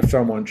destiny of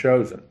someone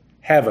chosen?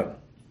 Heaven.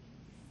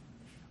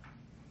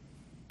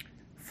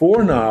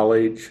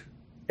 Foreknowledge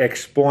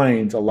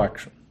explains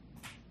election.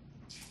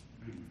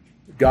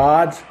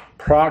 God's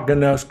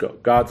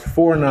prognosko, God's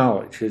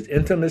foreknowledge, his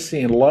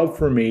intimacy and love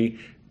for me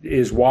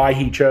is why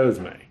he chose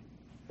me.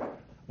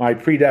 My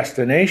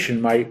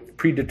predestination, my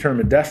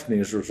predetermined destiny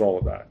is a result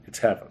of that. It's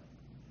heaven.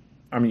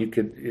 I mean,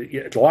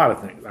 it's a lot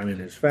of things. I'm in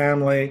his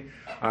family,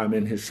 I'm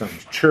in his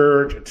son's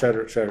church, et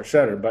cetera, et cetera, et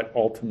cetera, but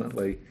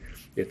ultimately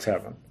it's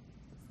heaven.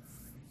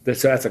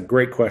 That's a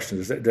great question.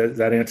 Does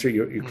that answer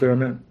you? You clear on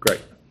that?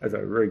 Great. That's a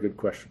very good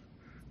question.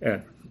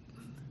 Ed?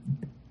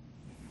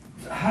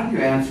 How do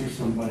you answer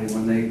somebody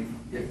when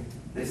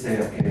they say,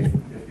 okay,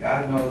 if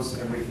God knows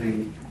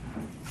everything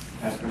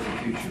as for the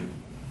future,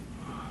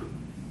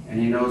 and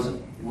he knows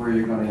where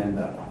you're going to end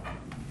up,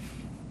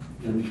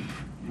 then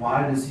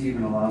why does he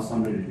even allow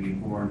somebody to be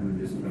born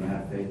who isn't going to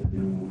have faith and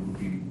who will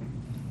be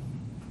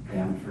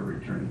damned for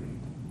eternity?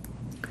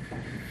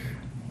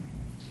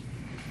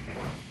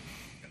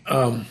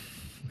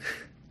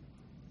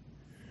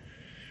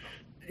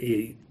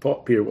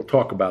 Peter will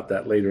talk about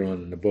that later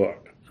on in the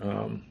book.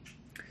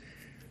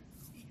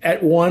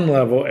 At one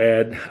level,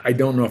 Ed, I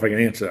don't know if I can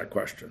answer that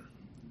question.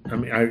 I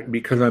mean,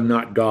 because I'm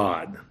not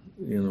God,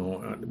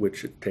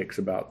 which it takes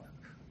about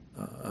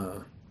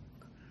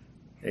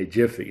a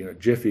jiffy.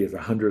 Jiffy is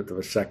 100th of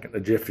a second, a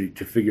jiffy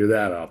to figure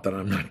that out, that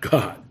I'm not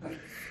God.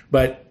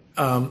 But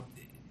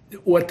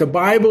what the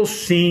Bible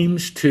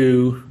seems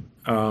to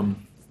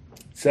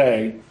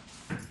say,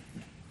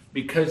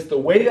 because the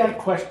way that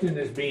question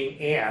is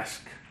being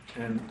asked,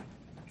 and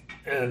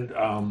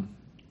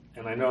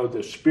I know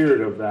the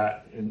spirit of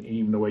that, and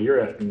even the way you're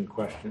asking the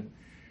question,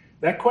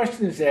 that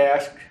question is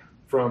asked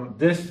from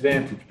this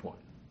vantage point.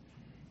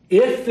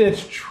 If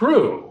it's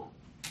true,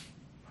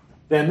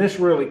 then this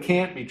really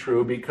can't be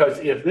true, because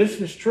if this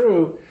is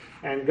true,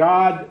 and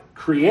God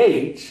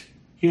creates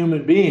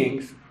human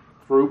beings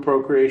through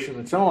procreation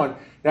and so on,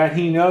 that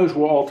he knows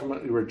will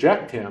ultimately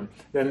reject him,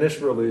 then this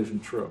really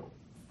isn't true.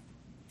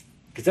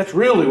 Because that's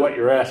really what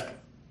you're asking.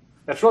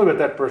 That's really what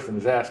that person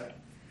is asking.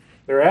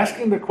 They're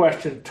asking the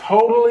question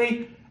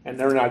totally, and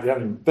they don't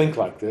even think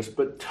like this,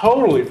 but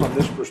totally from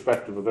this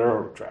perspective of their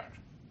own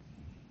attraction.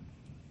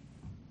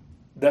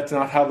 That's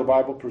not how the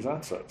Bible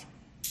presents it.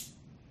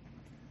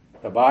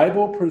 The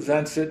Bible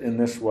presents it in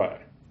this way.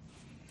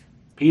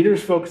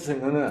 Peter's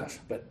focusing on this,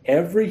 but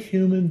every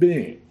human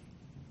being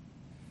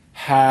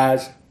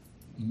has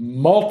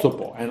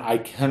multiple, and I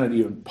cannot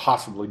even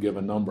possibly give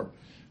a number,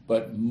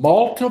 but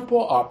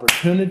multiple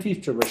opportunities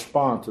to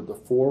respond to the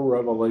four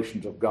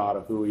revelations of God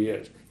of who he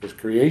is. His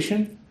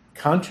creation,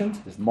 conscience,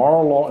 his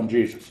moral law, and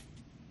Jesus.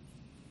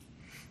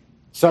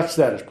 Such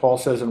that, as Paul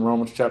says in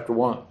Romans chapter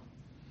 1,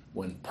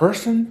 when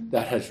person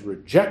that has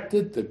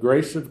rejected the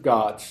grace of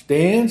God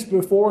stands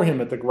before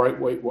him at the great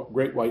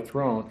white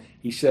throne,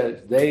 he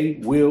says they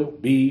will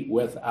be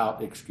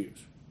without excuse.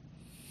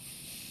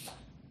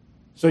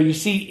 So you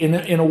see,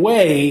 in a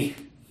way,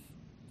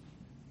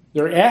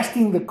 they're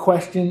asking the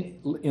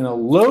question in a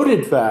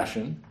loaded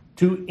fashion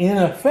to, in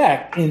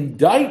effect,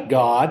 indict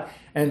God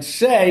and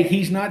say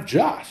he's not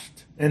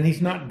just and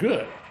he's not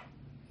good.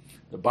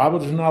 The Bible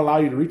does not allow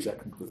you to reach that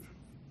conclusion.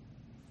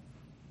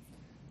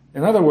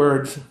 In other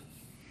words,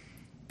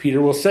 Peter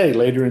will say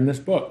later in this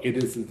book, it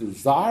is the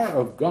desire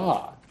of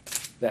God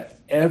that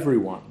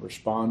everyone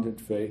respond in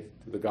faith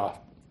to the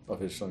gospel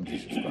of his Son,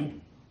 Jesus Christ.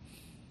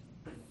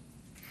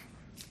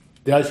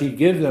 Does he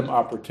give them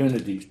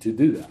opportunities to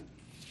do that?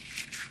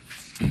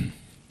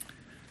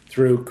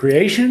 Through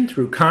creation,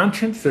 through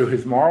conscience, through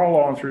his moral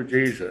law, and through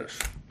Jesus.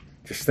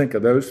 Just think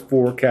of those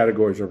four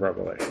categories of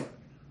revelation.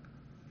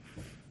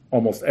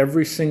 Almost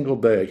every single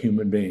day a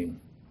human being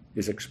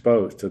is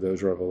exposed to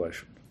those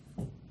revelations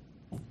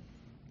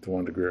to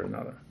one degree or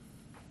another.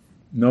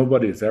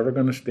 Nobody is ever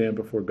going to stand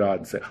before God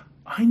and say,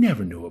 I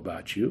never knew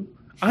about you.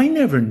 I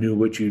never knew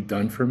what you'd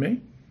done for me.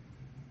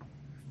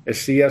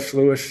 As C.S.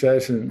 Lewis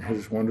says in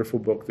his wonderful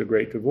book, The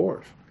Great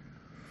Divorce,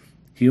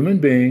 human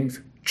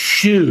beings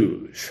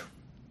choose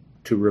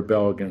to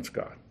rebel against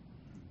God.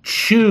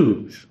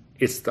 Choose.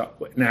 It's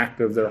an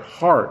act of their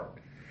heart.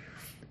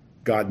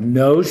 God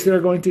knows they're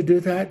going to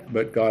do that,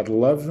 but God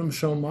loves them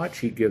so much,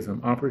 he gives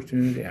them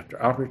opportunity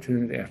after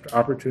opportunity after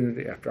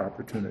opportunity after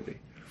opportunity.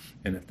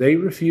 And if they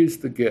refuse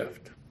the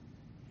gift,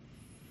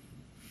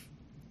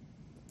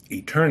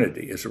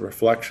 eternity is a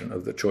reflection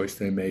of the choice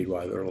they made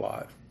while they're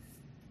alive.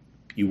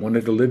 You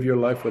wanted to live your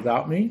life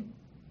without me,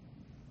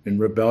 in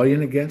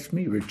rebellion against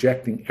me,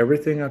 rejecting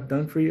everything I've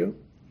done for you,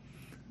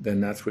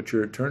 then that's what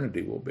your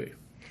eternity will be.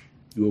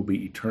 You will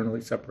be eternally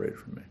separated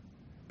from me,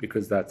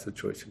 because that's the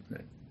choice you've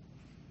made.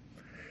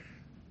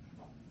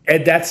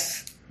 And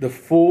that's the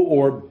full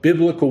or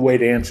biblical way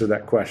to answer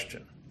that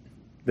question.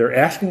 They're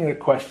asking a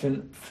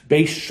question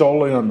based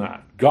solely on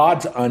that.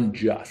 God's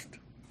unjust.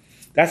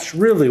 That's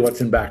really what's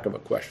in back of a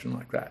question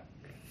like that.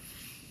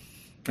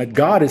 That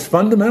God is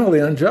fundamentally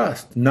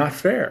unjust, not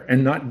fair,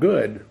 and not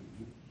good.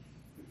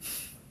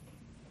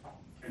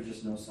 I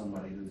just know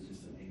somebody who's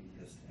just an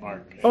atheist.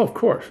 Mark. Oh, of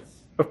course.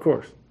 Of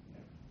course.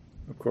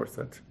 Of course,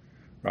 that's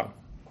Rob.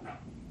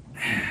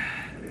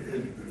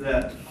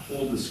 That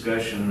whole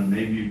discussion, and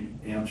maybe you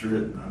answered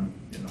it, and I'm,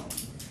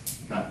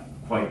 not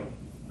quite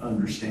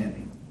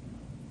understanding.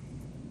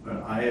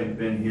 But I have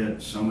been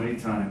hit so many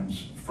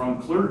times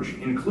from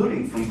clergy,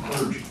 including from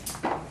clergy,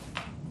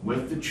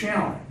 with the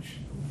challenge: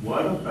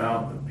 what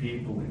about the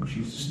people in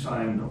Jesus'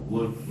 time that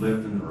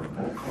lived in the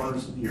remote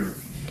corners of the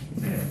earth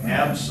and had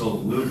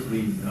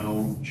absolutely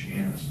no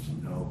chance to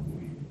know who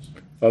he is?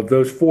 Of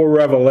those four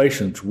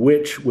revelations,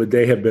 which would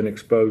they have been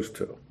exposed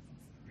to?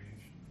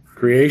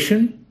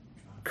 Creation,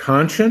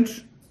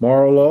 conscience,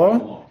 moral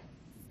law?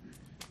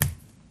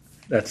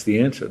 That's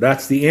the answer.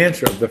 That's the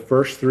answer of the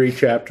first three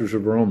chapters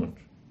of Romans.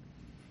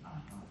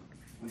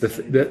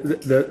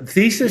 The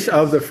thesis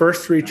of the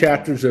first three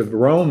chapters of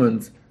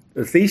Romans,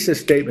 the thesis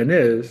statement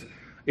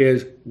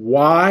is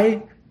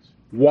why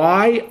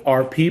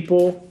are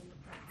people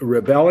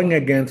rebelling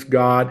against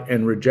God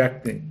and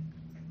rejecting?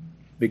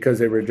 Because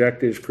they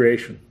rejected his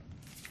creation.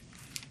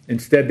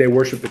 Instead, they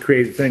worship the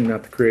created thing,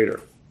 not the creator.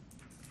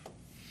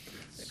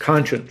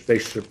 Conscience, they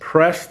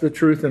suppress the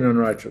truth in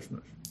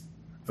unrighteousness.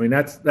 I mean,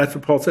 that's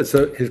what Paul says.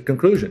 So his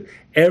conclusion: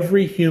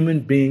 every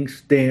human being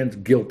stands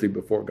guilty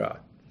before God.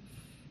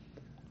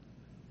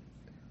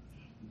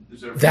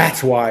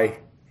 That's why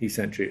he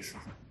sent Jesus.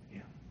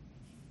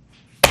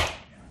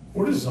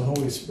 Where does the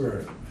Holy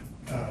Spirit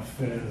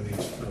fit into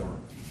these four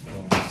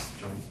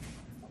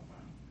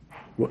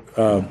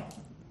elements?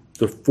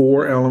 The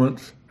four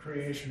elements.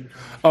 Creation.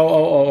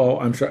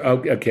 I'm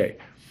sorry. Okay.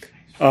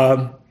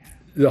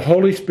 The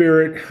Holy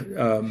Spirit,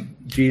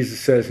 Jesus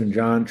says in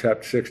John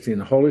chapter 16,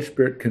 the Holy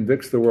Spirit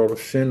convicts the world of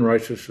sin,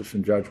 righteousness,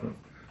 and judgment.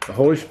 The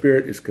Holy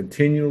Spirit is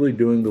continually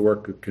doing the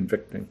work of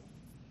convicting.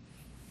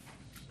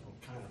 So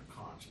kind of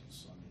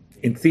conscience.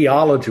 In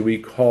theology, we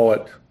call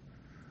it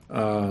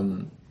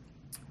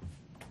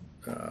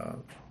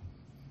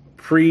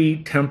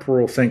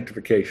pre-temporal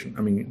sanctification.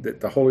 I mean,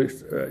 the Holy,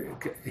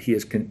 he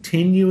is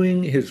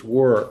continuing his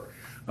work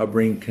of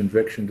bringing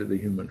conviction to the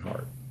human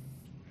heart,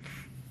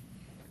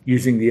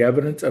 using the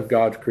evidence of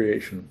God's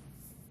creation.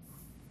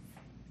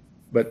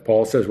 But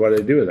Paul says, what do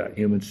they do with that?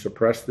 Humans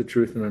suppress the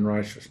truth in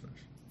unrighteousness.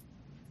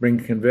 Bring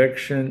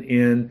conviction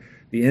in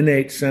the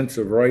innate sense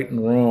of right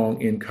and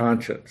wrong in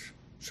conscience.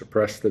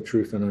 Suppress the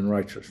truth in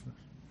unrighteousness.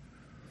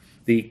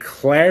 The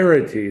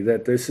clarity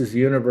that this is a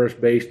universe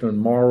based on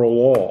moral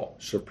law.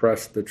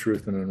 Suppress the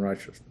truth in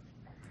unrighteousness.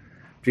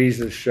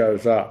 Jesus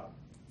shows up.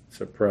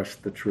 Suppress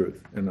the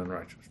truth in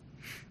unrighteousness.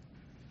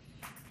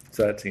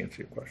 So that's the answer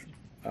to your question.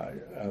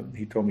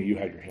 He told me you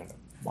had your hand up,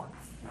 Mark.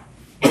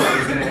 I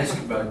was going to ask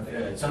you about,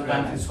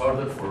 sometimes it's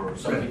harder for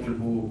some people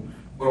who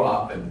grow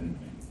up and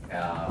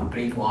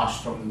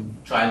brainwashed from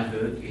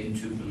childhood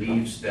into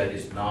beliefs that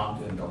is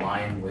not in the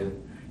line with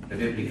the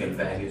biblical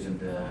values and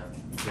the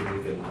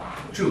biblical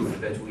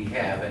truth that we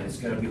have, and it's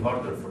going to be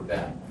harder for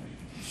them.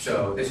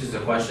 So this is a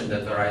question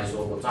that arises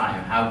all the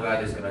time: how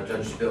God is going to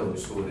judge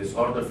those who it is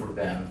harder for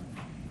them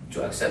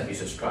to accept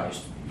Jesus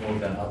Christ more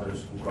than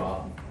others who grow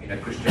up in a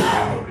Christian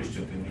home or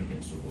Christian community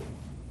and so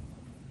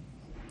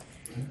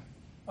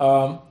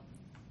forth.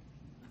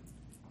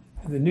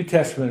 The New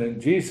Testament and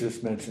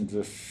Jesus mentions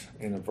this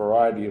in a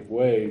variety of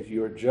ways.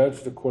 You are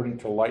judged according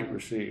to light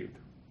received.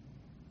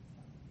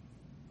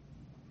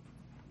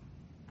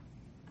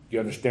 Do you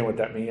understand what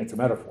that means? It's a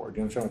metaphor. Do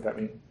you understand what that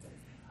means?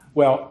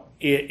 Well,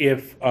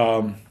 if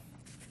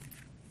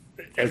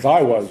as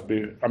I was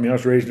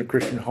raised in a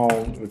Christian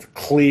home. It was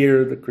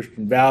clear the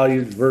Christian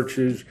values,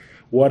 virtues,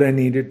 what I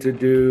needed to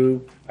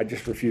do. I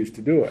just refused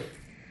to do it.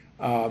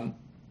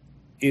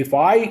 If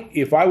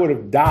I would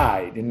have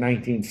died in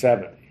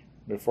 1970,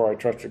 before I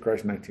trusted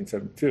Christ in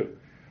 1972,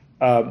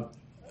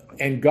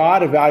 and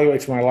God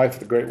evaluates my life at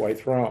the Great White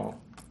Throne,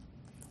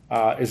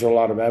 is there a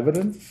lot of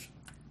evidence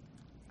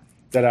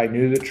that I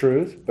knew the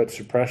truth but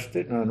suppressed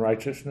it in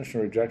unrighteousness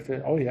and rejected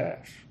it? Oh,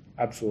 yes,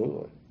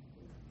 absolutely.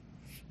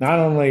 Not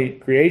only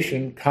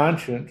creation,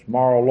 conscience,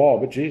 moral law,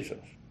 but Jesus.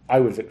 I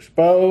was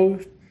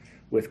exposed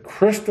with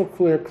crystal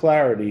clear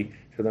clarity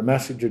to the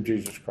message of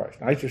Jesus Christ.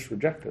 I just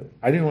rejected it.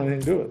 I didn't want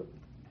anything to do with it.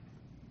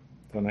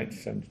 John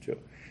 19:72.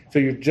 So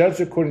you're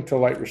judged according to the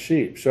light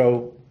received.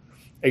 So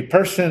a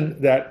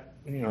person that,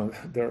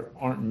 there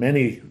aren't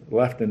many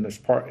left in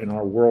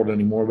our world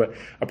anymore, but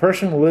a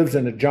person who lives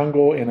in a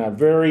jungle in a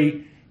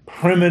very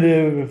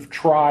primitive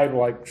tribe,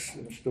 like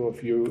still a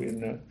few in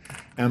the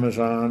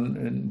Amazon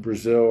and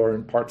Brazil or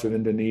in parts of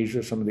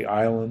Indonesia, some of the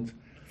islands,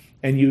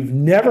 and you've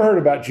never heard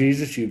about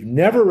Jesus, you've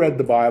never read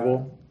the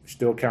Bible,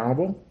 still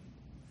accountable?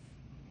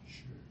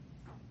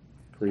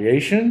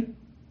 Creation,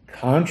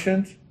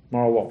 conscience,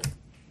 moral law.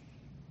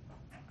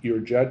 You're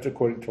judged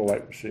according to the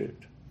light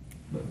received.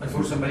 But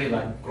for somebody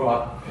like grew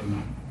up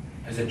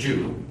as a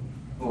Jew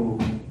who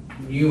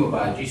knew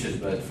about Jesus,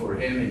 but for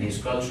him in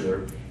his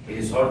culture, it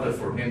is harder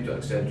for him to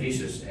accept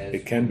Jesus as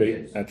It can who be. he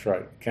is. That's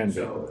right. It can be.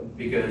 So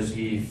because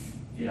he,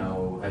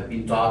 had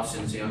been taught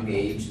since a young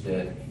age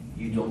that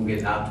you don't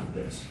get out of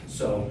this.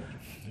 So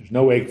There's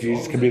no way Jesus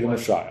always can be a the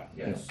question. Messiah.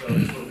 Yes. So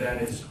for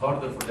that, it's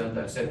harder for them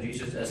to accept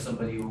Jesus as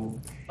somebody who,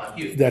 like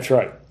you. That's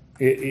right.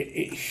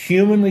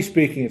 Humanly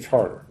speaking, it's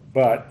harder.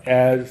 But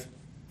as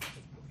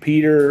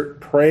Peter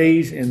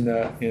prays in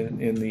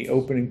the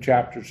opening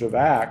chapters of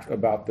Acts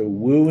about the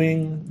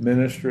wooing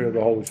ministry of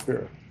the Holy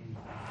Spirit.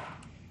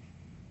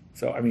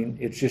 So,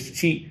 it's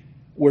just,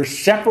 we're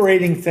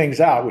separating things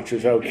out, which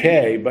is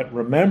okay, but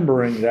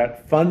remembering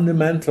that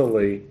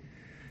fundamentally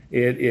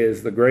it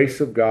is the grace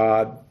of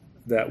God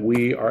that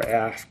we are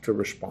asked to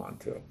respond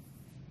to.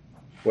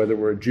 Whether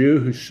we're a Jew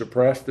who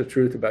suppressed the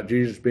truth about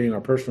Jesus being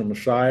our personal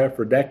Messiah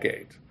for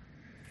decades,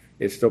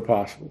 it's still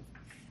possible.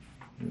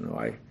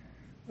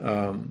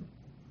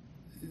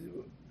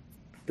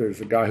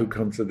 There's a guy who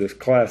comes to this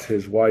class,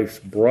 his wife's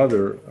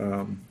brother,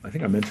 I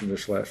think I mentioned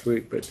this last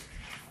week, but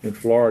in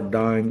Florida,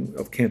 dying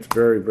of cancer,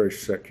 very, very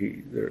sick.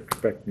 They're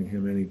expecting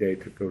him any day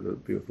to go to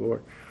be with the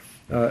Lord.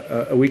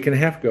 A week and a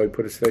half ago, he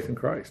put his faith in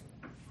Christ.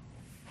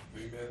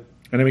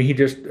 And he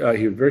was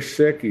very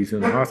sick. He's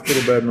in a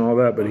hospital bed and all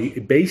that. But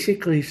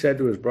he said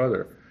to his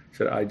brother, he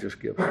said, I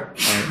just give up.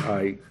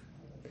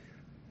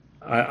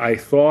 I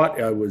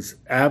thought I was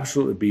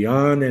absolutely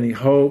beyond any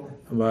hope,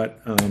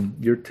 but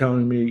you're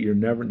telling me you're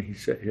never, and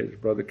his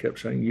brother kept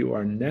saying, you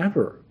are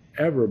never,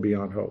 ever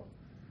beyond hope.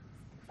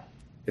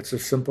 It's a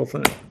simple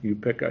thing. You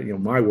pick up,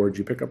 my words,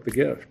 you pick up the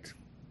gift.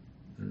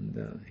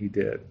 And he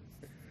did.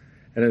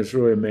 And it was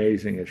really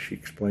amazing as she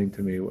explained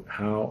to me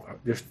how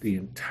just the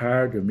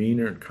entire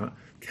demeanor and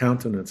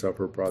countenance of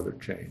her brother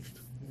changed.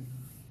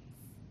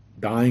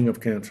 Dying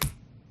of cancer.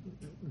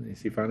 And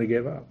he finally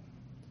gave up.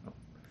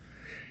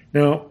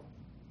 Now,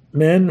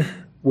 men,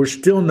 we're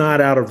still not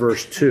out of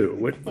verse 2.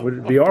 Would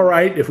it be all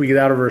right if we get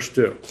out of verse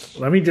 2?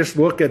 Let me just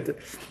look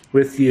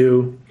with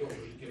you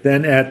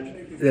then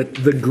at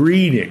the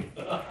greeting.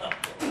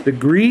 The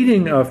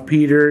greeting of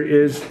Peter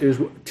is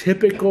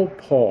typical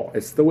Paul.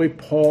 It's the way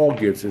Paul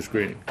gives his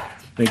greeting.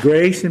 May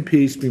grace and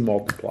peace be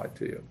multiplied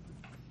to you.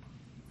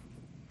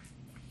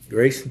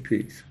 Grace and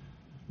peace.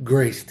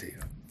 Grace to you.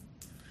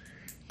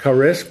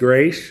 Charis,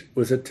 grace,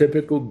 was a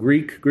typical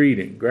Greek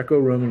greeting,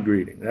 Greco-Roman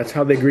greeting. That's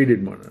how they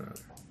greeted one another.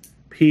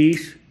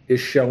 Peace is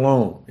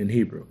shalom in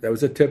Hebrew. That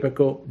was a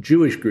typical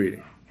Jewish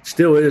greeting.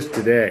 Still is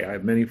today. I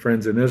have many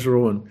friends in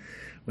Israel, and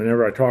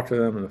whenever I talk to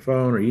them on the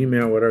phone or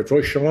email, whatever, it's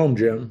always shalom,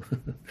 Jim.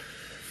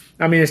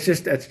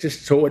 That's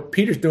just so what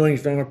Peter's doing,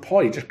 he's doing with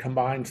Paul. He just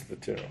combines the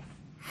two.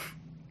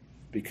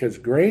 Because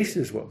grace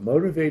is what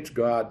motivates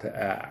God to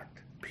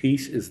act.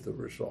 Peace is the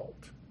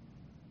result.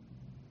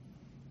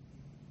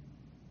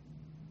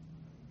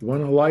 You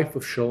want a life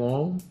of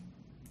shalom?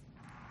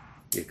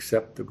 You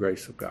accept the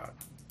grace of God.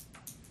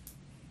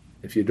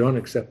 If you don't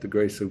accept the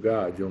grace of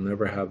God, you'll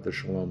never have the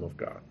shalom of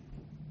God.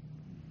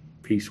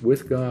 Peace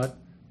with God,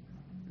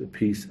 the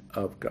peace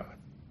of God.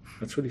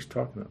 That's what he's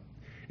talking about.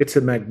 It's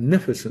a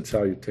magnificent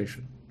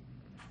salutation.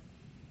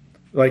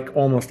 Like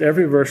almost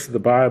every verse of the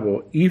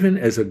Bible, even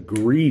as a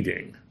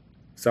greeting,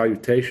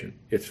 salutation,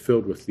 it's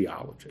filled with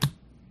theology.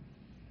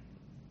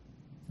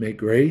 May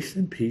grace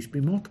and peace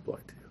be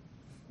multiplied to you.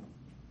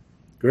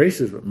 Grace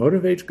is what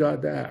motivates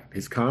God to act.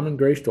 His common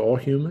grace to all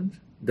humans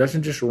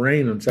doesn't just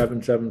rain on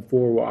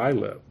 774 where I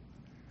live.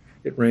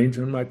 It rains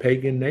on my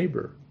pagan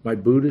neighbor, my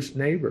Buddhist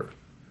neighbor,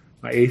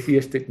 my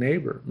atheistic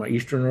neighbor, my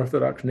Eastern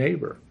Orthodox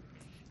neighbor,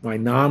 my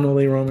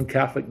nominally Roman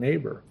Catholic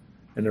neighbor,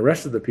 and the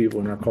rest of the people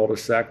in our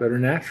cul-de-sac that are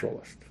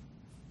naturalists.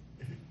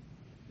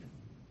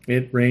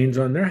 It rains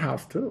on their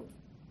house too.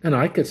 And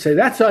I could say,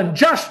 that's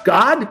unjust,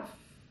 God.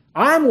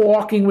 I'm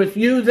walking with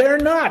you, they're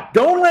not.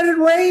 Don't let it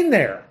rain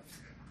there.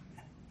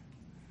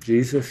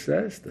 Jesus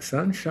says, the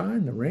sun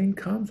shines, the rain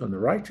comes on the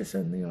righteous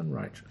and the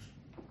unrighteous.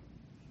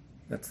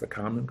 That's the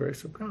common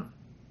grace of God.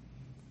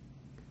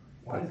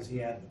 Why does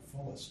he add the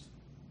fullest?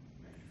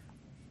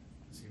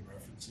 Is he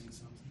referencing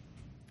something?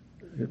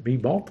 It be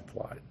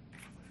multiplied.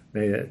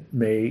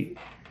 May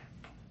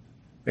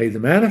the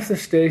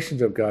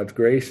manifestations of God's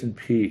grace and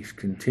peace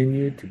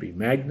continue to be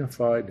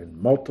magnified and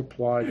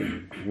multiplied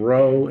and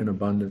grow in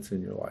abundance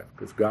in your life,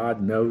 because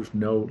God knows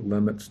no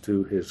limits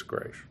to his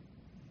grace.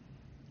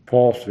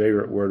 Paul's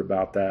favorite word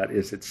about that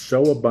is it's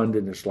so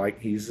abundant, it's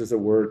like, he uses the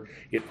word,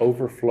 it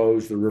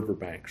overflows the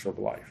riverbanks of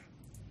life.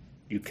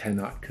 you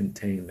cannot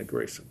contain the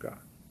grace of God.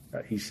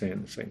 He's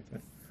saying the same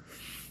thing.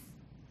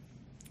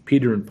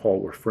 Peter and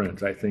Paul were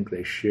friends. I think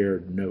they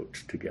shared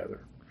notes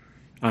together.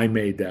 I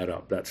made that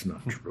up. That's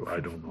not true. I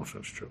don't know if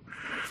that's true.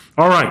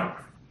 All right.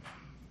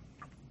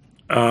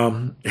 Are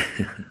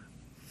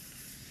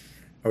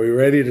we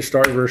ready to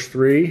start verse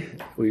 3?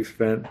 We've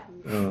spent,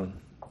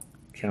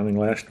 counting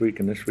last week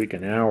and this week,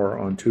 an hour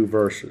on 2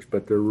 verses,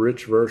 but they're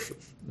rich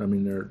verses. I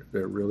mean,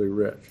 they're really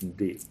rich and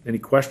deep. Any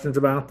questions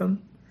about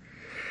them?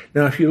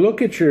 Now, if you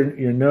look at your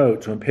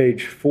notes on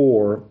page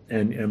 4,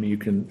 and you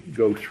can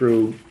go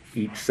through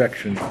each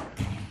section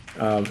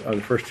of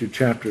the first 2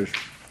 chapters,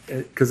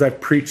 because I've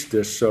preached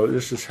this, so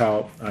this is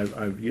how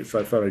so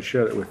I thought I'd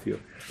share it with you.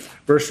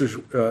 Verses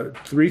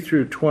 3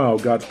 through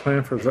 12, God's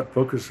plan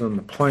focuses on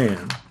the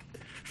plan.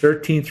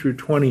 13 through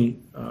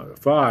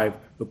 25,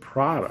 the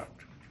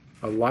product,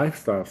 a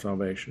lifestyle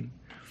salvation.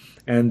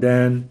 And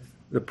then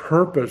the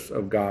purpose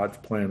of God's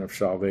plan of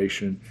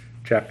salvation,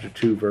 chapter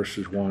 2,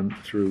 verses 1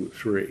 through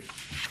 3.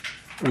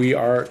 We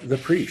are the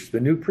priests, the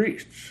new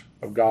priests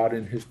of God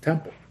in his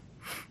temple,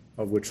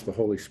 of which the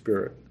Holy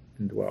Spirit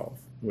indwells.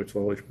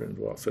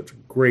 So it's a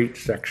great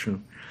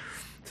section.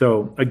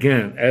 So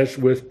again, as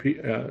with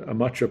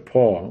much of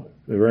Paul,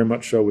 very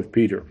much so with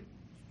Peter,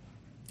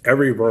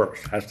 every verse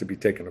has to be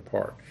taken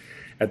apart.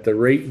 At the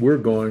rate we're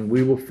going,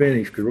 we will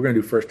finish, because we're going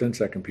to do 1st and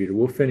 2nd Peter,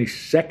 we'll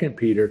finish 2nd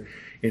Peter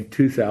in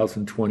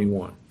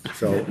 2021.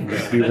 So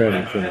be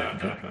ready for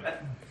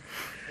that.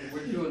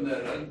 We're doing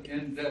that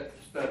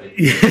in-depth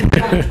study.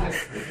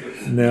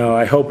 No,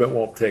 I hope it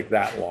won't take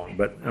that long,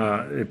 but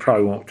it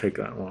probably won't take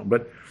that long.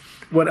 But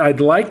what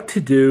I'd like to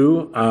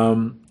do,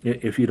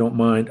 if you don't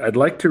mind, I'd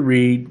like to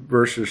read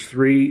verses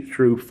 3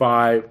 through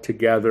 5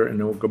 together, and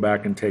then we'll go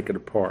back and take it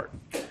apart.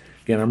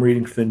 Again, I'm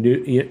reading from the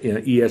new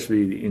ESV,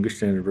 the English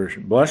Standard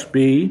Version. Blessed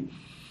be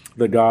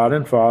the God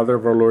and Father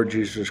of our Lord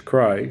Jesus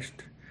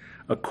Christ.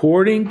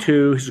 According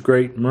to his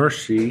great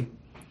mercy,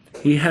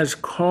 he has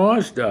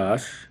caused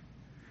us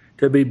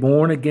to be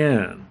born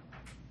again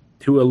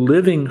to a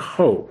living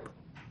hope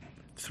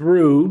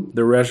through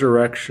the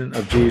resurrection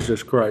of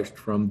Jesus Christ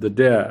from the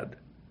dead.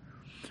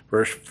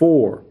 Verse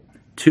 4,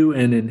 to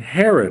an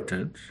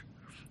inheritance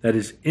that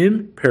is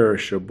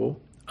imperishable,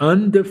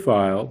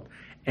 undefiled,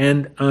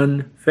 and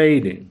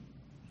unfading,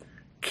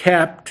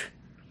 kept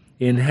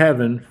in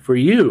heaven for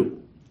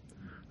you,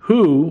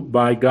 who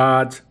by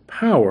God's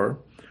power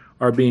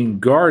are being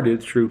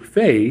guarded through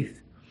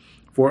faith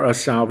for a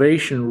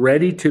salvation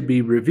ready to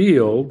be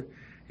revealed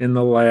in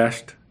the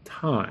last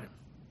time.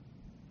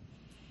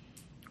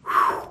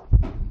 Whew.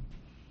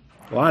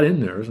 A lot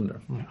in there, isn't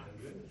there?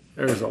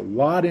 There's a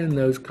lot in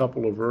those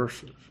couple of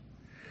verses.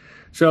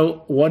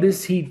 So what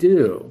does he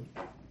do?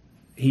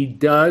 He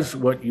does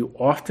what you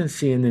often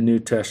see in the New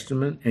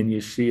Testament and you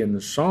see in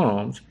the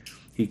Psalms.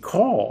 He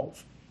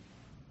calls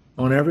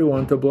on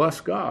everyone to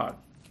bless God.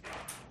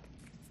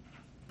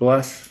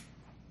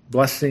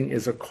 Blessing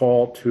is a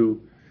call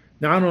to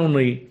not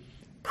only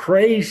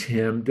praise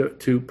him,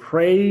 to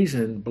praise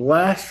and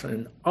bless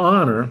and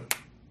honor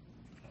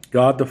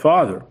God the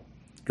Father,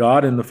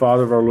 God and the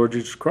Father of our Lord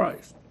Jesus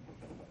Christ.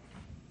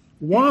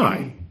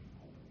 Why?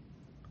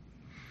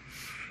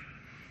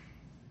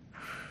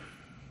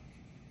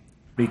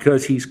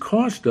 Because he's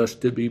caused us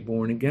to be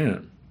born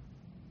again.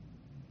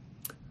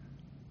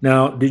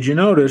 Now, did you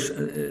notice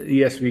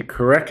ESV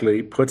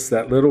correctly puts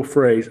that little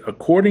phrase,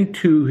 according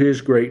to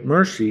his great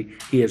mercy,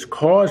 he has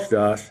caused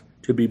us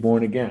to be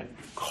born again.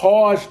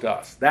 Caused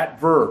us, that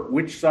verb,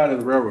 which side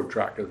of the railroad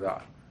track is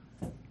that?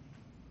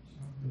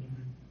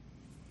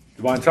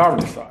 Divine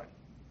sovereignty side.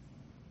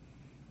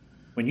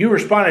 When you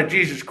responded to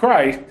Jesus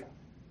Christ,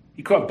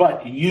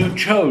 but you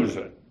chose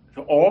it.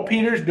 So all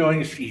Peter's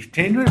doing is he's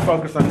continuing to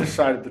focus on this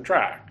side of the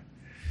track.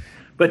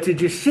 But did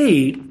you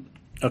see,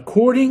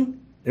 according,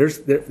 there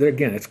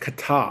again, it's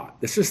kata.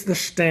 This is the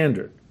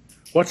standard.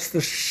 What's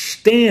the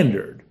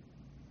standard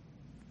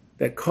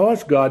that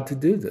caused God to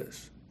do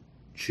this?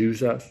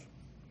 Choose us,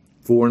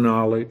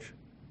 foreknowledge,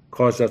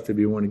 cause us to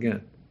be born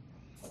again.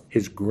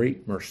 His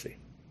great mercy.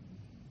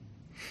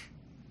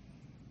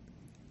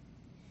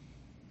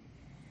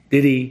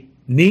 Did he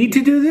need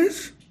to do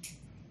this?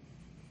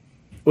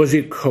 Was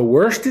he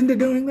coerced into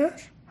doing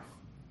this?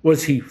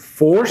 Was he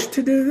forced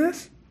to do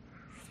this?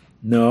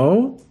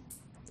 No,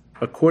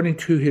 according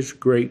to his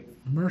great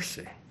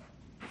mercy.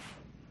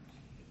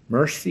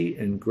 Mercy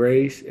and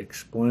grace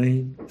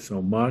explain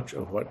so much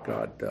of what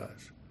God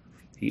does.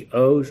 He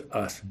owes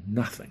us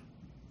nothing,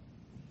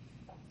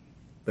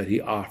 but he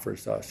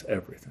offers us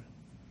everything.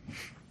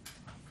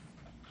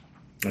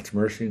 That's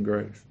mercy and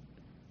grace.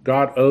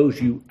 God owes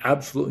you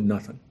absolutely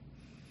nothing.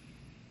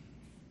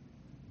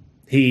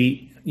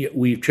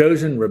 We've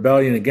chosen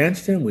rebellion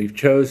against him. We've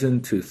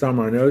chosen to thumb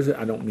our noses.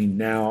 I don't mean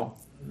now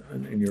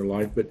in your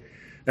life, but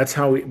that's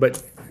how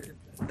but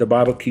the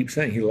Bible keeps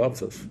saying he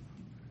loves us.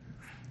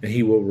 And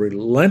he will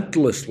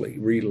relentlessly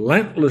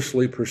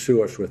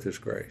pursue us with his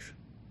grace.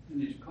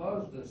 And he's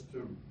caused us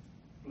to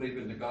believe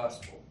in the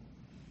gospel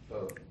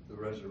of the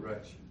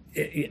resurrection.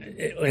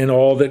 And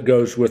all that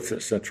goes with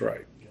this, that's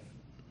right.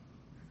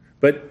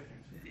 But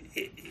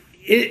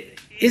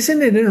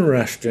isn't it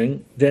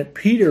interesting that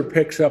Peter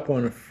picks up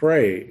on a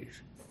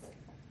phrase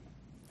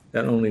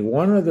that only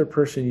one other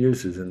person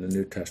uses in the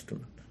New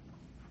Testament?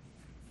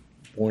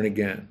 Born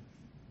again.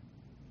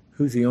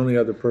 Who's the only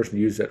other person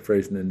who used that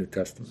phrase in the New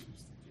Testament?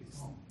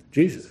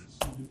 Jesus.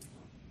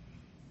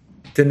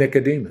 To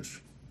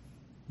Nicodemus.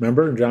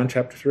 Remember in John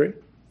chapter 3?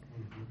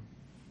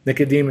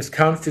 Nicodemus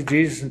comes to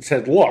Jesus and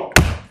said, look,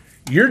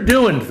 you're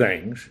doing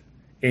things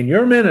in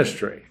your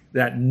ministry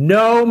that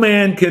no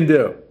man can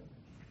do.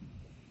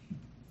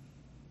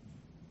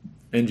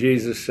 And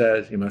Jesus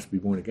says, you must be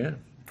born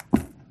again.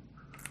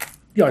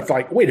 It's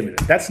like, wait a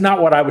minute, that's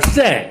not what I was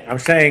saying. I'm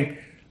saying,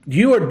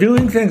 you are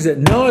doing things that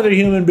no other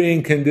human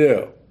being can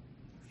do.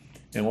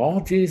 And all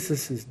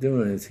Jesus is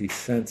doing is he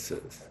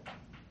senses,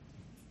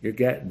 you're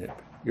getting it.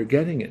 You're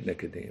getting it,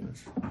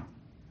 Nicodemus.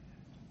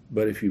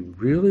 But if you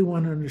really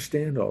want to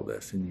understand all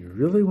this, and you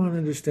really want to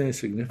understand the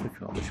significance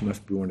of this, you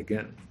must be born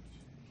again.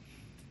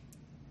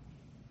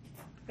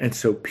 And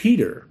so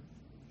Peter,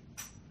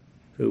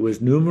 who was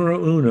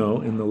numero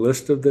uno in the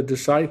list of the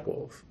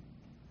disciples,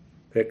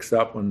 picks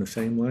up on the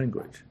same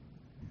language.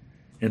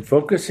 And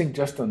focusing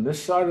just on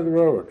this side of the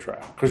railroad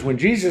track. Because when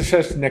Jesus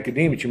says to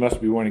Nicodemus, you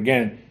must be born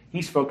again,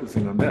 he's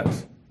focusing on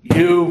this.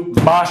 You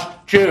must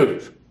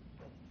choose.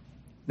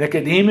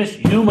 Nicodemus,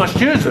 you must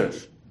choose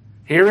this.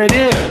 Here it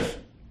is.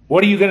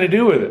 What are you going to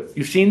do with it?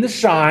 You've seen the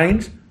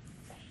signs.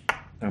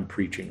 I'm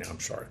preaching now, I'm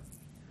sorry.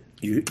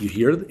 You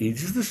hear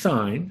these are the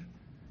signs.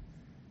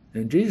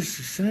 And Jesus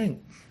is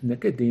saying,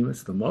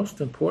 Nicodemus, the most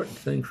important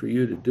thing for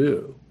you to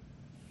do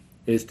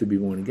is to be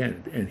born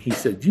again. And he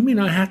said, do you mean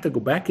I have to go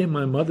back in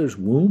my mother's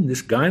womb?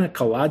 This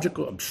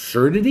gynecological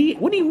absurdity?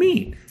 What do you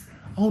mean?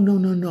 Oh,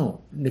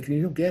 no. Nicodemus,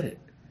 you don't get it.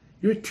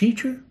 You're a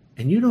teacher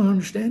and you don't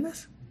understand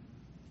this?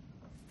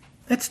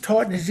 That's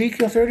taught in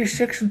Ezekiel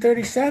 36 and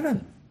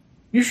 37.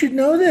 You should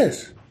know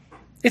this.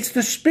 It's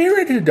the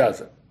Spirit who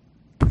does it.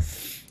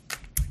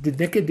 Did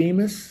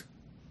Nicodemus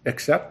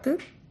accept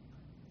it?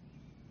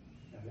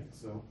 I think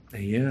so.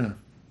 Yeah.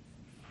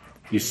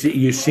 You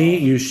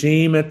see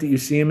him at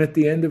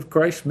the end of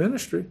Christ's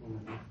ministry.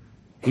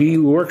 He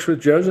works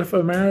with Joseph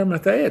of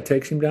Arimathea,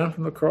 takes him down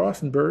from the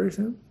cross and buries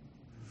him.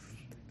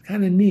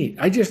 Kind of neat.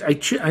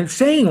 I'm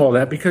saying all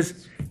that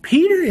because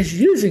Peter is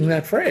using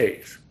that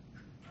phrase.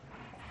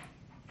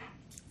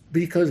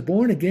 Because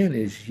born again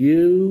is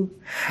you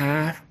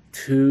have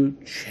to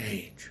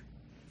change.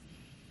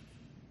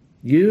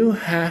 You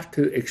have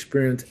to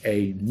experience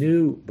a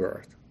new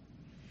birth.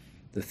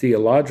 The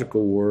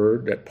theological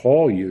word that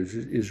Paul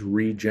uses is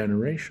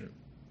regeneration.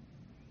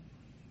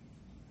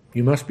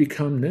 You must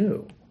become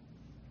new.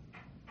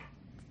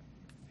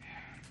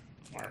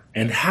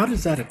 And how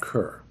does that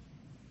occur?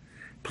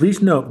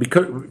 Please note,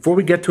 before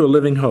we get to a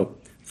living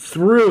hope,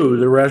 through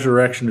the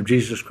resurrection of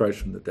Jesus Christ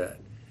from the dead.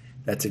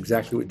 That's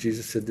exactly what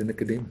Jesus said to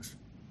Nicodemus.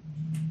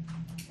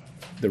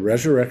 The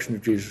resurrection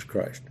of Jesus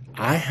Christ.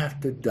 I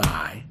have to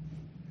die.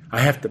 I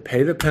have to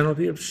pay the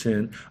penalty of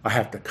sin. I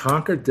have to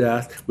conquer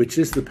death, which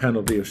is the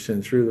penalty of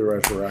sin, through the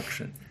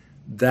resurrection.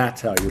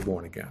 That's how you're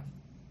born again.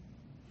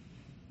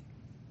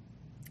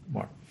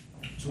 Mark.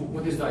 So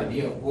what is the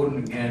idea of born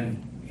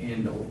again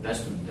in the Old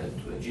Testament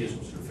that Jesus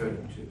was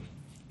referring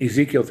to?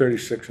 Ezekiel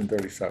 36 and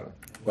 37.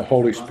 The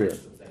Holy Spirit.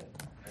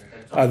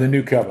 The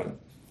new covenant.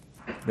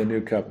 The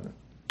new covenant.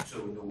 So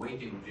the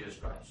waiting of Jesus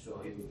Christ.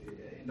 So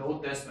in the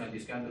Old Testament,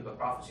 it's kind of a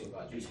prophecy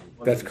about Jesus.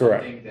 That's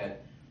correct. Something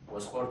that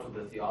was part of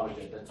the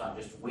theology at that time,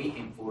 just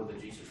waiting for the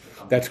Jesus to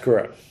come. That's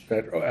correct.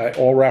 That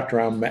all wrapped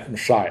around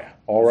Messiah,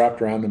 all wrapped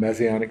around the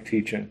Messianic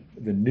teaching.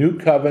 The new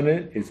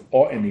covenant is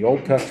all in the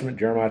Old Testament,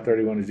 Jeremiah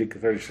 31,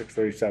 Ezekiel 36,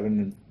 37,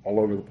 and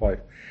all over the place,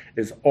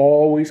 is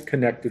always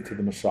connected to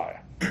the Messiah.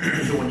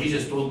 So when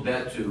Jesus told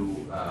that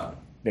to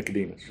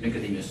Nicodemus,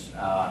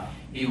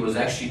 he was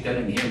actually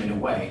telling him in a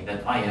way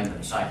that I am the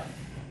Messiah.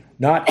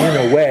 Not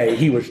in a way,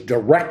 he was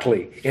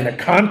directly, in a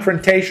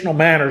confrontational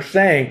manner,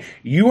 saying,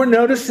 you are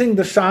noticing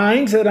the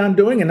signs that I'm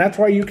doing, and that's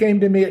why you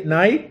came to me at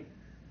night?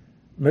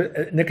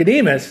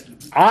 Nicodemus,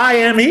 I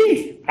am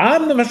he.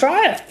 I'm the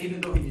Messiah. Even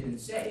though he didn't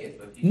say it,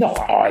 but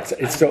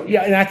it's so,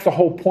 yeah, and that's the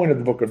whole point of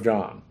the book of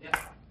John. Yeah.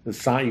 The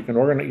sign, you can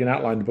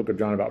outline the book of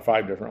John about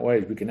 5 different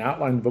ways. We can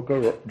outline the book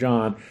of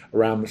John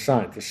around the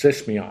signs, the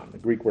sismion, the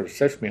Greek word is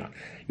sismion.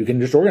 You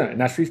can just organize it,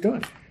 and that's what he's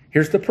doing.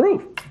 Here's the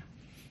proof.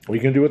 What are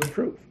you going to do with the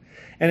proof?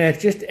 And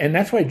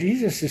that's why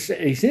Jesus is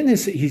he's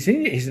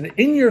an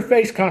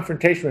in-your-face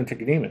confrontation with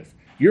Nicodemus.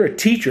 You're a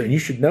teacher and you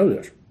should know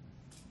this.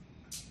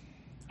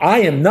 I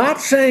am not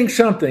saying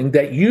something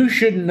that you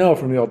shouldn't know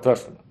from the Old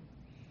Testament.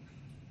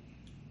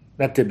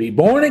 That to be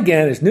born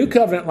again is new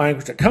covenant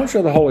language that comes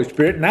from the Holy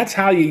Spirit, and that's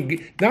how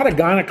not a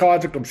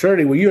gynecological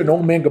absurdity where you an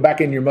old man go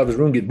back in your mother's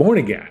womb and get born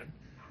again.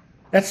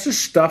 That's the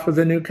stuff of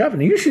the new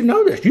covenant. You should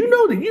know this. You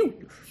know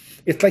that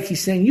it's like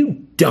he's saying,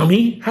 you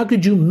dummy, how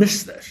could you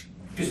miss this?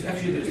 Because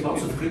actually there's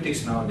lots of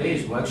critics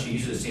nowadays who actually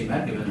use the same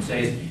argument and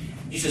says,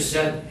 Jesus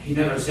said, he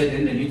never said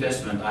in the New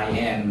Testament, I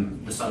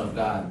am the Son of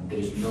God. There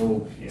is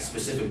no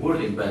specific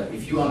wording, but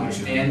if you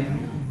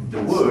understand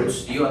the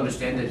words, you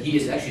understand that he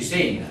is actually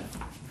saying that.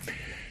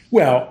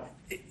 Well,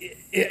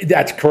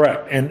 that's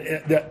correct. And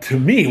that, to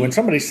me, when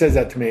somebody says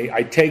that to me,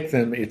 I take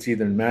them, it's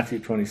either in Matthew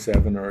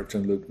 27 or it's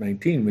in Luke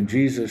 19, when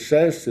Jesus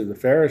says to the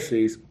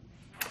Pharisees,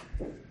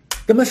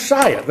 the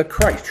Messiah, the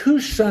Christ,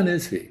 whose son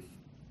is he?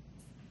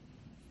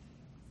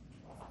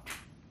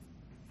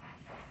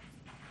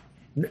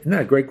 Isn't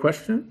that a great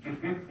question?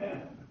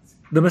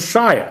 The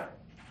Messiah,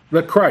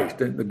 the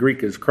Christ, and the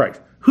Greek is Christ.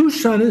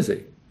 Whose son is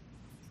he?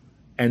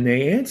 And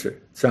they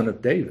answer, son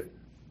of David.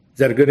 Is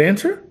that a good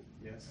answer?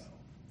 Yes.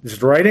 Is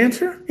it the right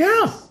answer?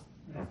 Yeah.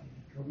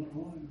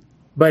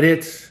 But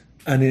it's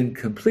an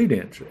incomplete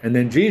answer. And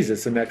then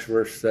Jesus, the next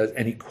verse says,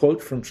 and he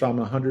quotes from Psalm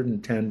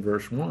 110,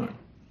 verse 1.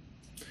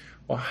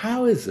 Well,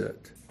 how is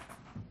it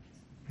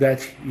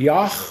that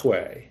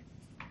Yahweh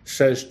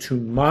says to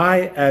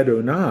my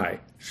Adonai,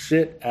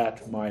 sit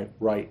at my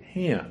right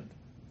hand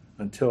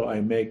until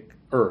I make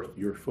earth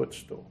your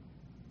footstool?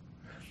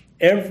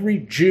 Every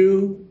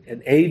Jew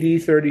in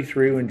AD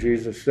 33, when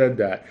Jesus said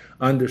that,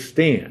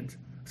 understands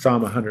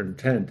Psalm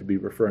 110 to be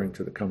referring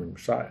to the coming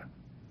Messiah.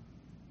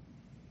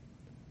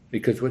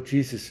 Because what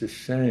Jesus is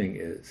saying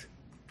is,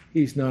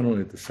 he's not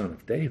only the son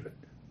of David,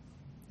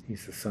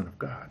 he's the son of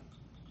God.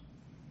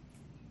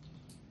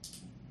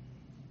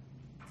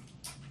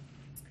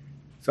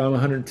 Psalm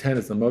 110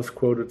 is the most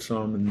quoted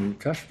psalm in the New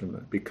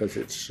Testament because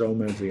it's so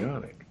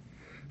messianic.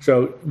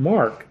 So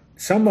Mark,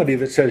 somebody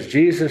that says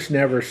Jesus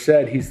never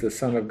said he's the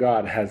Son of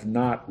God, has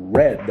not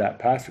read that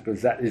passage,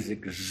 because that is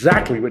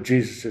exactly what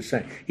Jesus is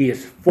saying. He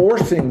is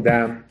forcing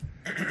them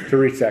to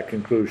reach that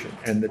conclusion.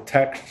 And the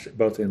text,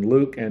 both in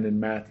Luke and in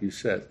Matthew,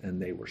 says, and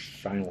they were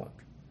silent.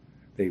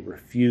 They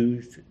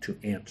refused to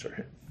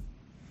answer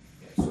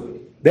him.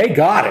 They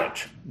got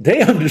it.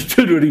 They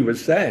understood what he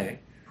was saying.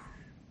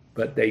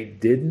 But they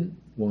didn't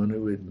want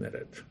to admit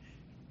it.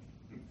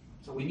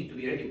 So we need to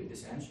be ready with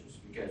these answers.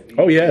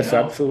 Oh, yes,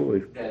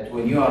 absolutely. That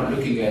when you are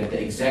looking at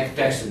the exact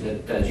text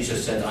that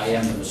Jesus said, I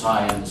am the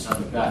Messiah, I am the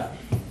Son of God,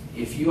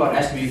 if you are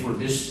asking me for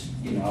this,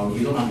 you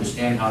don't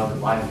understand how the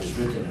Bible is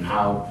written and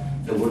how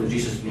the word of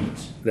Jesus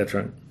means. That's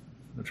right.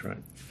 That's right.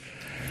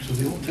 So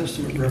the Old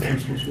Testament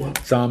reference was what?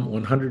 Psalm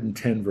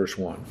 110, verse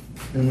 1.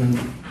 And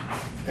then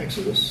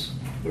Exodus?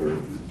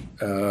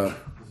 Or?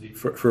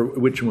 For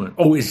which one?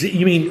 Oh,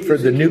 you mean for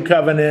the New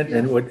Covenant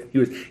and what he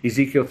was,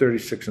 Ezekiel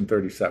 36 and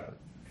 37.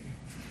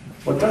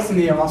 Well, doesn't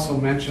he also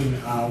mention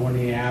when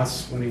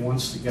he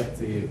wants to get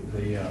the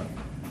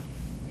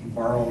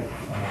borrow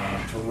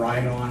to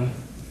ride on,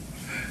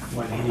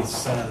 when he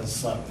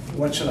says,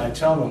 what should I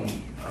tell them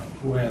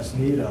who has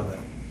need of it?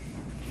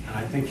 And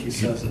I think he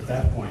says at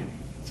that point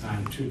in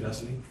time too,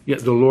 doesn't he? Yeah,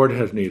 the Lord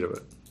has need of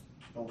it.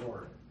 The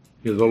Lord.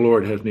 Yeah, the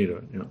Lord has need of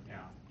it, yeah.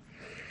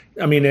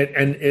 I mean,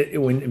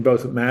 when in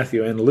both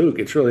Matthew and Luke,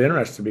 it's really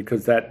interesting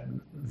because that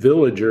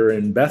villager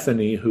in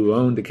Bethany who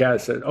owned the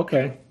cat said,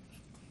 okay.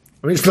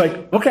 I mean, it's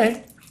like,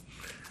 okay.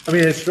 I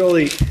mean, it's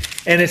really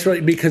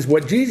because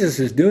what Jesus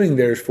is doing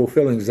there is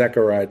fulfilling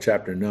Zechariah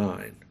chapter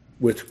 9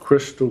 with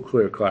crystal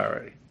clear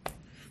clarity.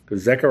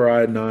 Because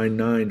Zechariah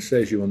 9:9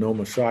 says, you will know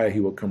Messiah, he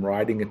will come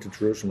riding into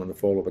Jerusalem on the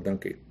foal of a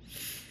donkey.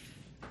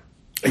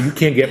 And you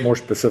can't get more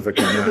specific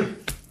than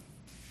that.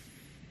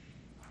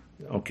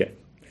 Okay.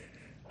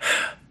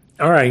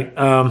 All right.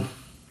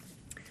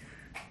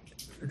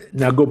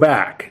 Now go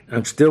back.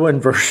 I'm still in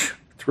verse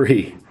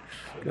 3.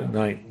 Good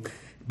night.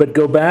 But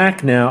go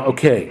back now.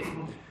 Okay.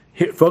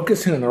 Here,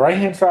 focusing on the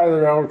right-hand side of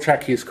the railroad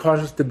track, he has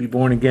caused us to be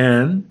born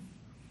again.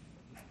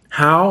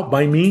 How?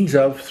 By means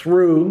of,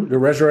 through the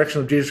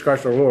resurrection of Jesus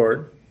Christ our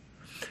Lord.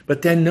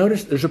 But then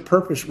notice there's a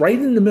purpose. Right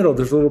in the middle,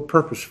 there's a little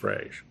purpose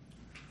phrase.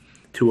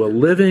 To a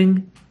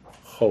living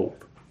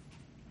hope.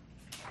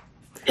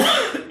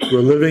 To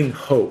a living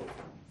hope.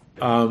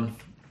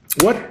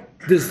 What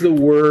does the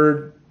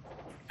word,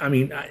 I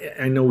mean,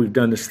 I know we've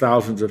done this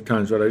thousands of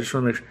times, but I just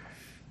want to make sure.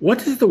 What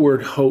does the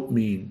word hope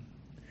mean?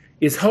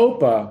 Is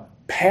hope a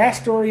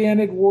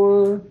past-oriented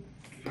word,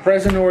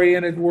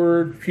 present-oriented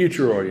word,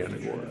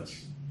 future-oriented word?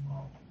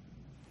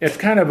 It's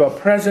kind of a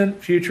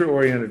present,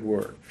 future-oriented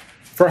word.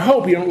 For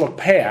hope, you don't look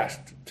past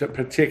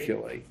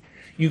particularly.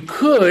 You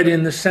could,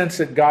 in the sense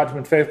that God's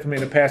been faithful to me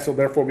in the past, will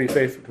therefore be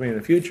faithful to me in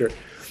the future.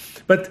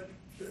 But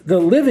the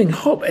living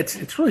hope,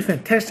 it's really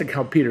fantastic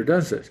how Peter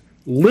does this.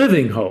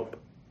 Living hope,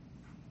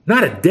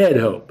 not a dead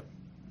hope.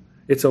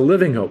 It's a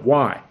living hope.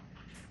 Why?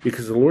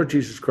 Because the Lord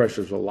Jesus Christ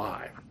is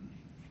alive.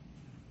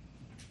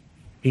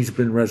 He's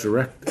been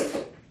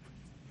resurrected.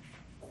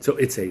 So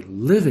it's a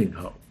living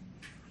hope.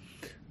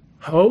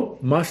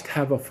 Hope must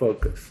have a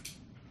focus.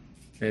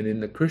 And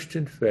in the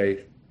Christian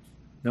faith,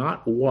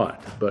 not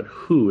what, but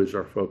who is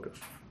our focus?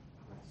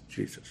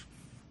 Jesus.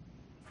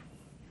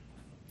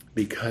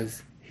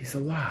 Because he's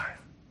alive.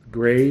 The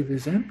grave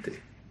is empty.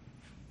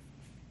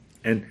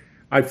 And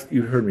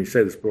you've heard me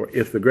say this before.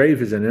 If the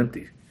grave isn't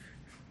empty,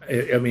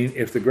 I mean,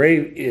 if the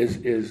grave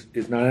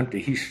is not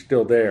empty, he's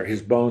still there.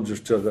 His bones are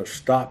still there.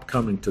 Stop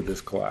coming to this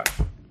class.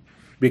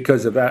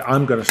 Because of that,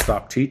 I'm going to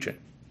stop teaching.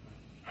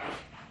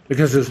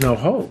 Because there's no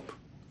hope.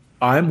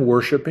 I'm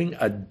worshiping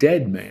a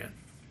dead man.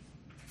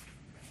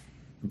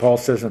 And Paul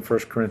says in 1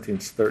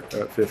 Corinthians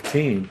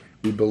 15,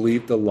 we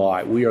believe the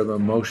lie. We are the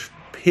most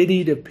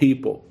pitied of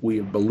people. We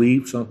have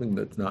believed something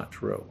that's not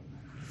true.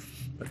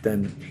 But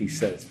then he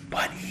says,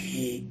 but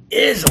he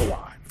is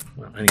alive.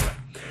 Well, anyway.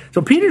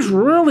 So Peter's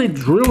really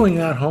drilling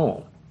that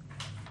home.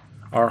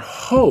 Our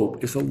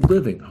hope is a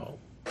living hope.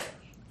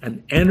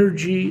 An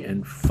energy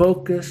and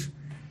focus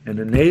and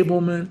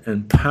enablement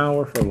and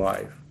power for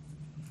life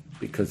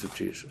because of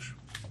Jesus.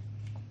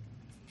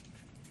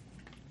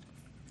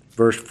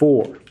 Verse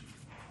 4.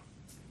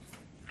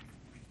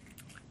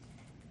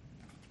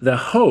 The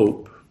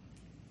hope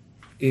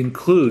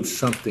includes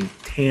something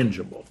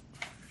tangible,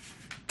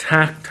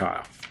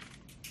 tactile,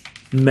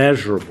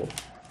 measurable,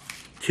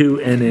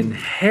 to an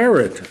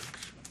inheritance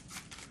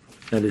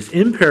that is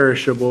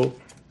imperishable,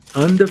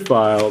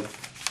 undefiled,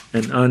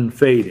 and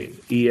unfading.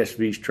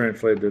 ESV's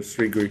translated those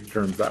three Greek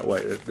terms that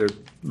way.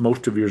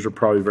 Most of yours are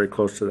probably very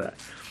close to that.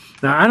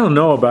 Now, I don't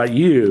know about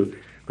you,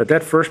 but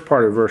that first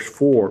part of verse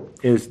 4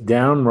 is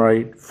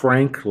downright,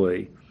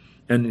 frankly,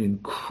 an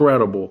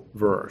incredible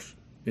verse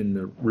in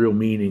the real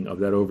meaning of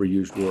that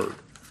overused word.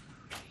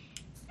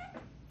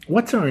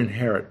 What's our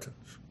inheritance?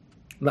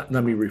 Let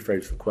me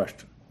rephrase the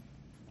question.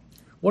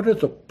 What are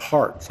the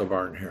parts of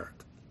our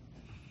inheritance?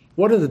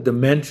 What are the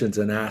dimensions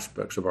and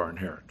aspects of our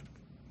inheritance?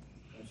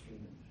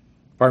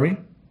 Pardon me?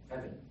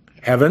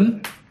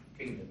 Heaven.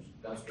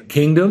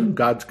 Kingdom,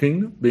 God's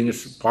kingdom, being a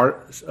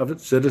part of it,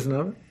 citizen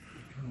of it.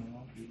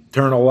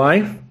 Eternal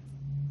life.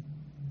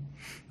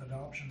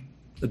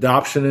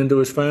 Adoption into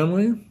his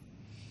family.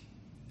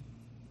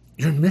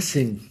 You're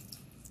missing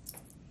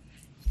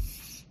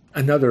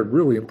another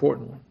really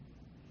important one.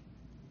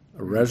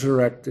 A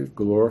resurrected,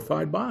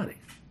 glorified body.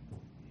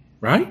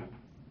 Right?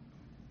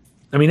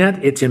 I mean,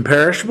 it's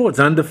imperishable, it's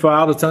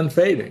undefiled, it's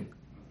unfading.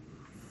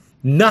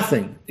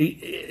 Nothing.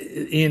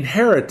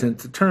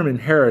 Inheritance, the term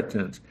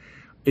inheritance,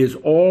 is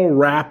all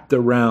wrapped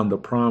around the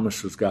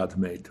promises God's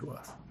made to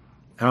us.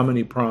 How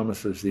many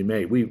promises he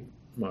made?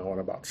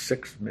 About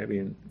 6 maybe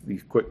in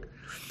these quick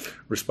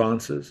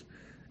responses.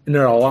 And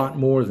there are a lot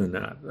more than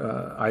that.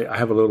 I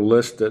have a little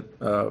list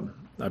that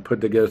I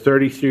put together,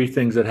 33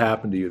 things that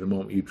happen to you the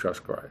moment you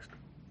trust Christ.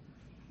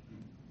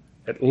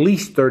 At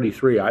least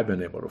 33 I've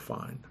been able to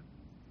find.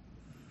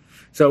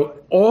 So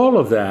all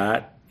of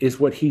that is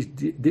what he's,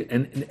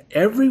 and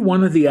every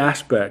one of the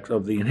aspects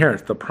of the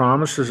inheritance, the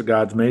promises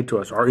God's made to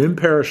us, are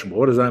imperishable.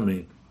 What does that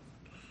mean?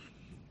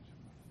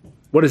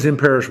 What does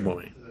imperishable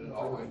mean?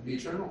 Always be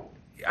eternal.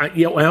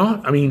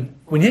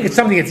 When you get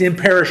something that's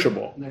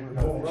imperishable,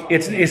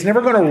 it's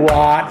never going to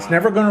rot. It's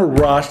never going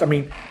to rust. I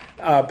mean,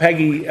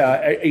 Peggy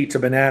eats a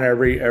banana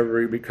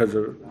every because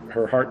of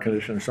her heart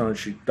condition and so on.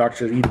 Doctor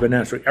says eat a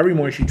banana, so every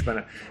morning she eats a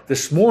banana.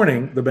 This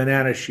morning, the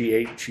banana she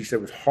ate, she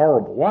said was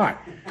horrible. Why?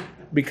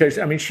 Because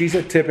she's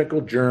a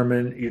typical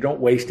German. You don't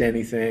waste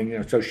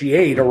anything. So she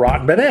ate a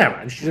rotten banana,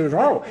 and she said it was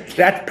horrible.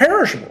 That's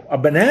perishable. A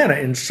banana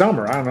in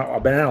summer, I don't know, a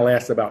banana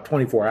lasts about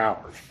 24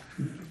 hours.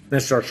 Then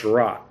it starts to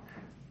rot.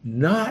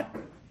 Not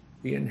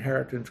the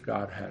inheritance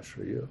God has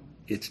for you.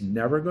 It's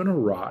never going to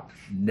rot,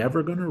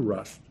 never going to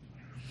rust.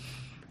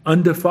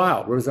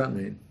 Undefiled, what does that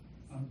mean?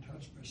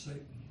 Untouched by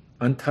Satan.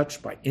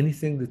 Untouched by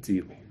anything that's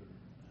evil.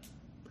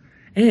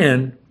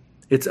 And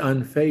it's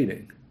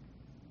unfading.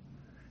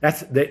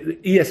 That's the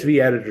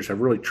ESV editors have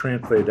really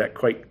translated that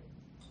quite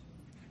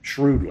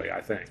shrewdly,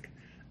 I think.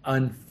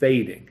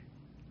 Unfading.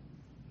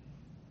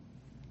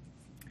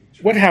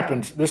 What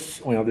happens?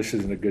 This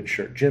isn't a good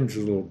shirt. Jim's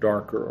is a little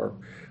darker,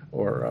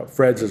 or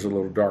Fred's is a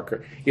little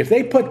darker. If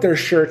they put their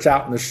shirts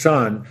out in the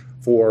sun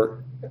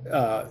for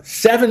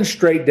 7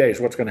 straight days,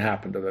 what's going to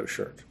happen to those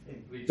shirts?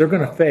 They're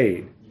going to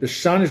fade. The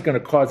sun is going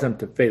to cause them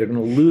to fade. They're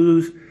going to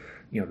lose,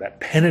 that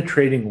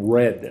penetrating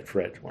red that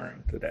Fred's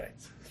wearing today.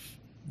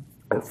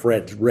 Or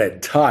Fred's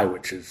red tie,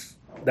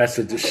 that's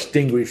a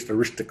distinguished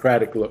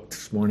aristocratic look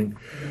this morning.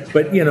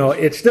 But,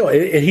 it's still,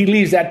 he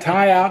leaves that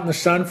tie out in the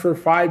sun for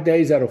 5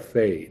 days, that'll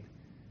fade.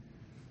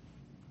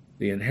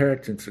 The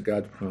inheritance of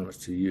God's promise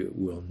to you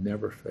will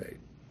never fade.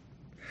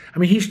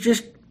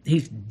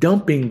 He's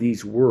dumping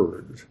these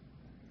words.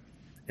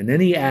 And then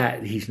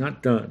he's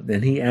not done.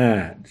 Then he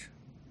adds,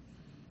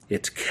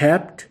 it's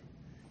kept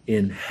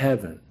in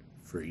heaven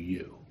for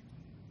you.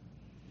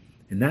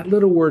 And that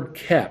little word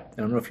kept,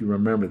 I don't know if you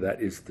remember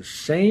that, is the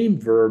same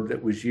verb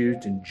that was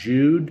used in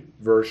Jude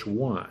verse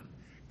 1.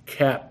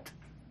 Kept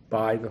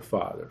by the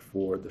Father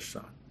for the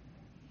Son.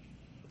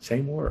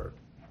 Same word.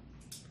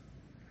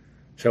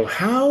 So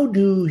how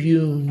do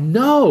you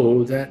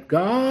know that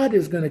God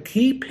is going to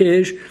keep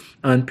his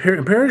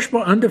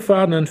imperishable,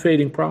 undefiled, and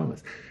unfading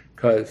promise?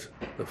 Because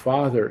the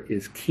Father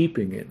is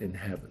keeping it in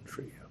heaven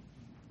for you.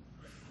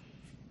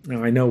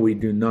 Now, I know we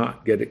do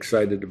not get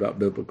excited about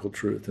biblical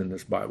truth in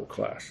this Bible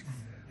class,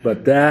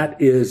 but that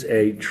is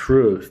a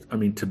truth,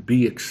 to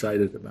be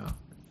excited about.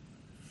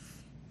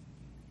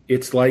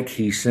 It's like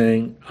he's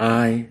saying,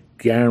 I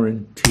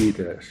guarantee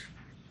this.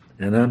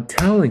 And I'm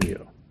telling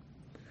you,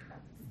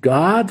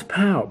 God's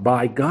power,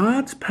 by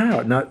God's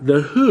power, not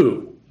the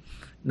who.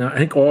 Now, I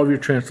think all of your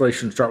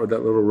translations start with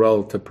that little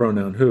relative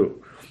pronoun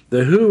who.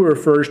 The who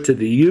refers to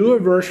the you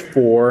of verse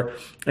 4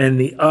 and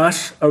the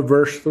us of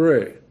verse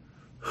 3.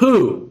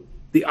 Who,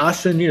 the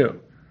us and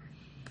you,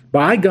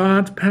 by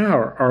God's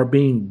power are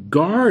being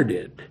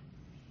guarded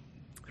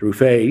through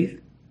faith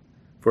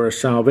for a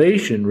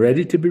salvation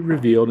ready to be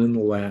revealed in the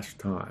last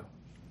time.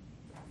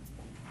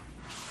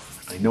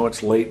 I know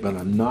it's late, but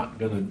I'm not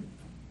gonna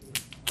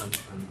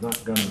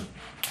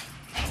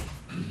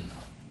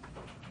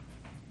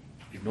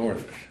ignore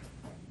this.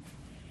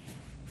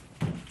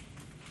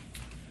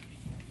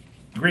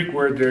 Greek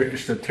word there is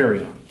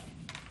soterion,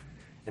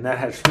 and that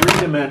has three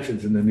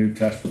dimensions in the New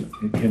Testament.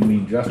 It can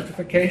mean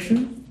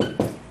justification,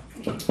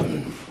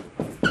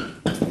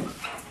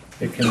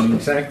 it can mean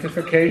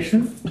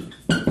sanctification,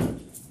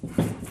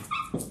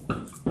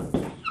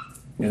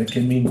 and it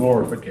can mean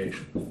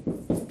glorification.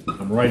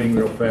 I'm writing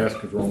real fast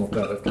because we're almost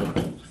out of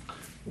time.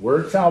 The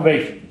word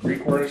salvation, the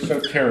Greek word is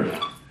soterion.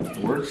 The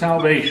word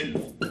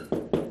salvation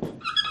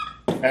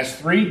has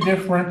three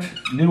different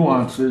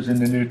nuances in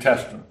the New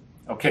Testament.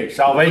 Okay,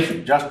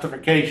 salvation,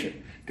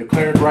 justification,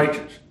 declared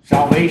righteous,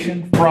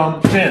 salvation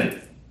from sin.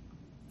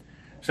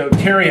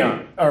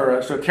 Soterion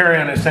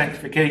is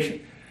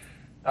sanctification.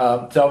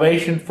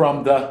 Salvation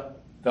from the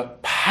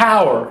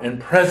power and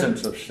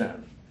presence of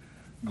sin.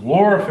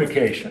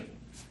 Glorification,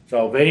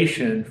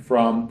 salvation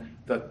from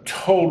the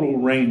total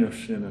reign of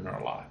sin in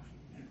our life.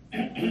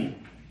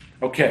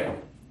 Okay,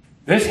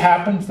 this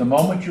happens the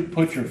moment you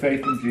put your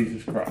faith in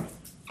Jesus Christ.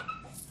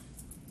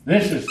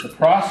 This is the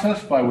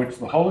process by which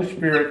the Holy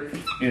Spirit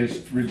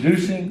is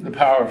reducing the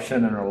power of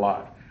sin in our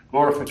life.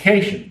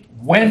 Glorification,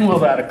 when will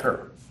that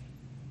occur?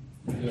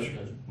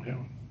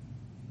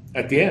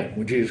 At the end,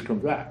 when Jesus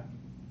comes back.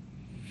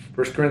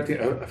 1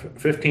 Corinthians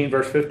 15,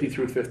 verse 50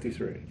 through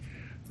 53.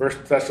 1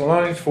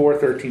 Thessalonians 4,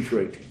 13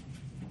 through 18.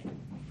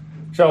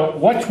 So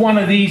which one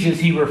of these is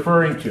he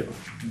referring to?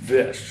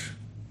 This.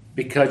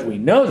 Because we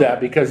know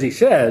that because he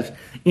says,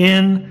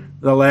 in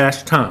the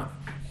last time,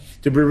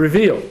 to be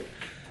revealed.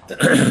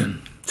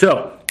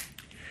 So,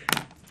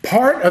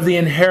 part of the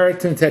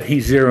inheritance that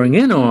he's zeroing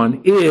in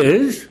on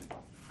is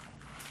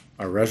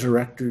our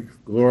resurrected,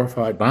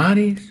 glorified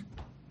bodies,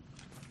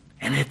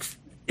 and it's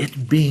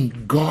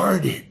being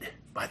guarded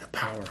by the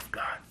power of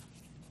God.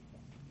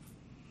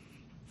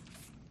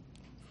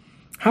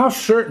 How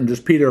certain does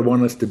Peter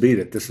want us to be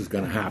that this is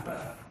going to happen?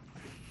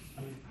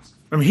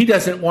 I mean, he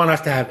doesn't want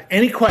us to have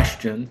any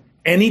question,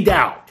 any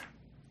doubt.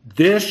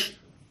 This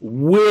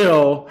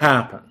will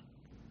happen.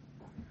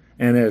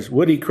 And as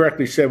Woody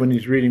correctly said when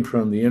he's reading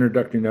from the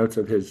introductory notes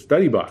of his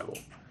study Bible,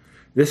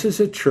 this is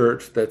a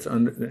church that's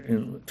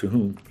to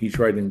whom he's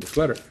writing this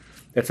letter,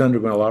 that's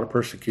undergoing a lot of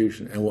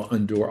persecution and will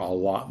endure a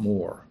lot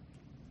more.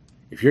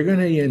 If you're going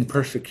to be in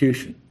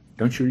persecution,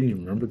 don't you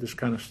even remember this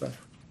kind of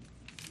stuff?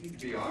 You need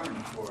to be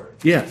armed for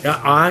it. Yeah,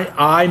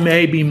 I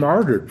may be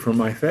martyred for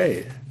my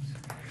faith.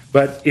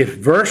 But if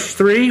verse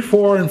 3,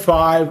 4, and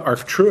 5 are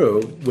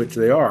true, which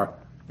they are,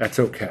 that's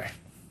okay.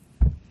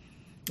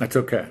 That's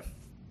okay.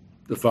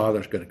 The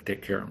Father's going to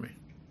take care of me.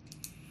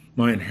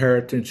 My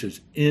inheritance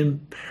is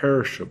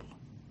imperishable.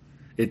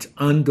 It's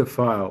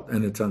undefiled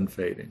and it's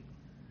unfading.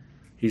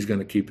 He's going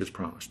to keep his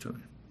promise to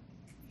me.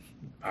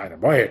 By the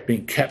way, it's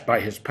being kept by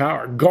his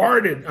power,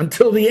 guarded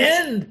until the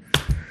end.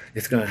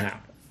 It's going to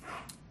happen.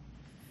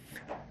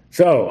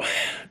 So,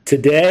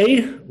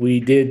 today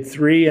we did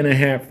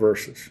 3.5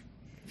 verses.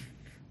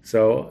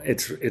 So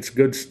it's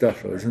good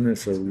stuff, isn't it?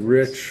 It's a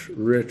rich,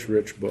 rich,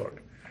 rich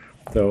book.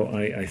 So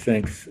I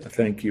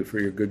thank you for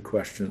your good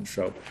questions.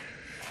 So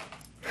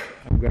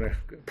I'm going to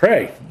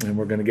pray, and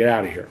we're going to get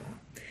out of here.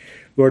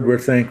 Lord, we're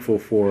thankful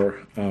for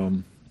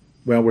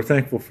we're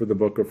thankful for the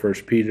book of 1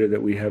 Peter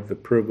that we have the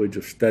privilege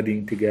of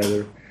studying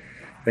together.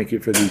 Thank you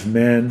for these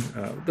men.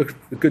 The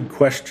good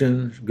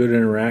questions, good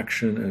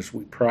interaction as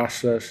we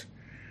process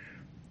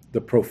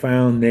the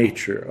profound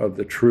nature of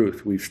the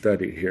truth we've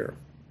studied here.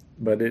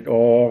 But it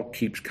all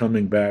keeps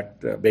coming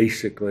back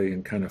basically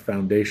and kind of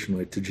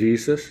foundationally to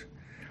Jesus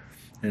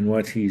and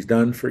what he's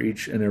done for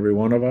each and every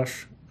one of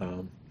us.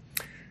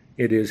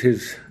 It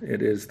is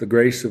the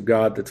grace of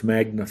God that's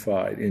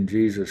magnified in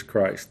Jesus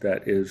Christ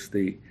that is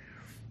the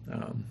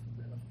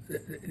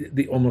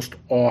almost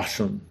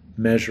awesome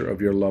measure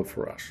of your love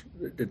for us.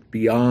 It's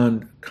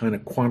beyond kind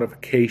of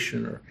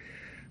quantification or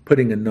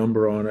putting a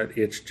number on it.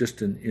 It's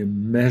just an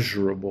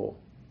immeasurable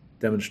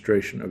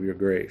demonstration of your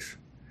grace.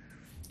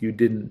 You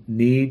didn't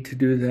need to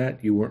do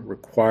that. You weren't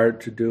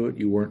required to do it.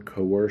 You weren't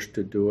coerced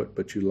to do it,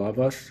 but you love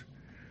us,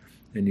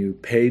 and you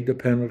paid the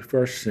penalty for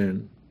our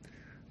sin.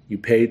 You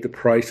paid the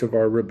price of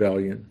our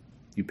rebellion.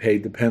 You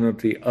paid the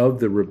penalty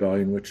of the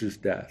rebellion, which is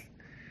death.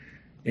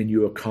 And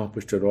you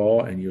accomplished it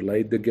all, and you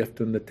laid the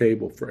gift on the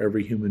table for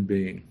every human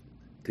being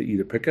to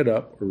either pick it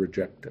up or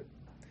reject it.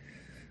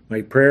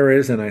 My prayer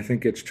is, and I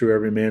think it's true,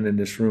 every man in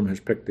this room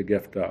has picked the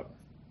gift up.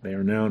 They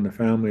are now in the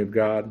family of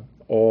God.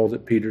 All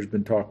that Peter's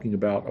been talking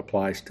about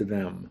applies to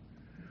them.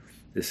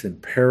 This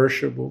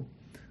imperishable,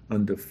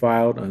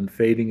 undefiled,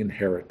 unfading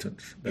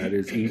inheritance that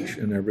is each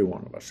and every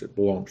one of us. It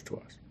belongs to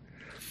us.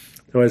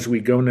 So as we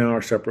go now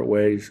our separate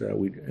ways,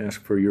 we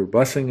ask for your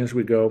blessing as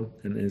we go,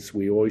 and as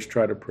we always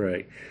try to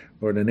pray,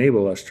 Lord,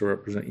 enable us to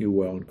represent you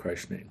well in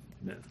Christ's name.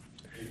 Amen.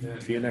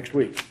 See you next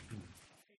week.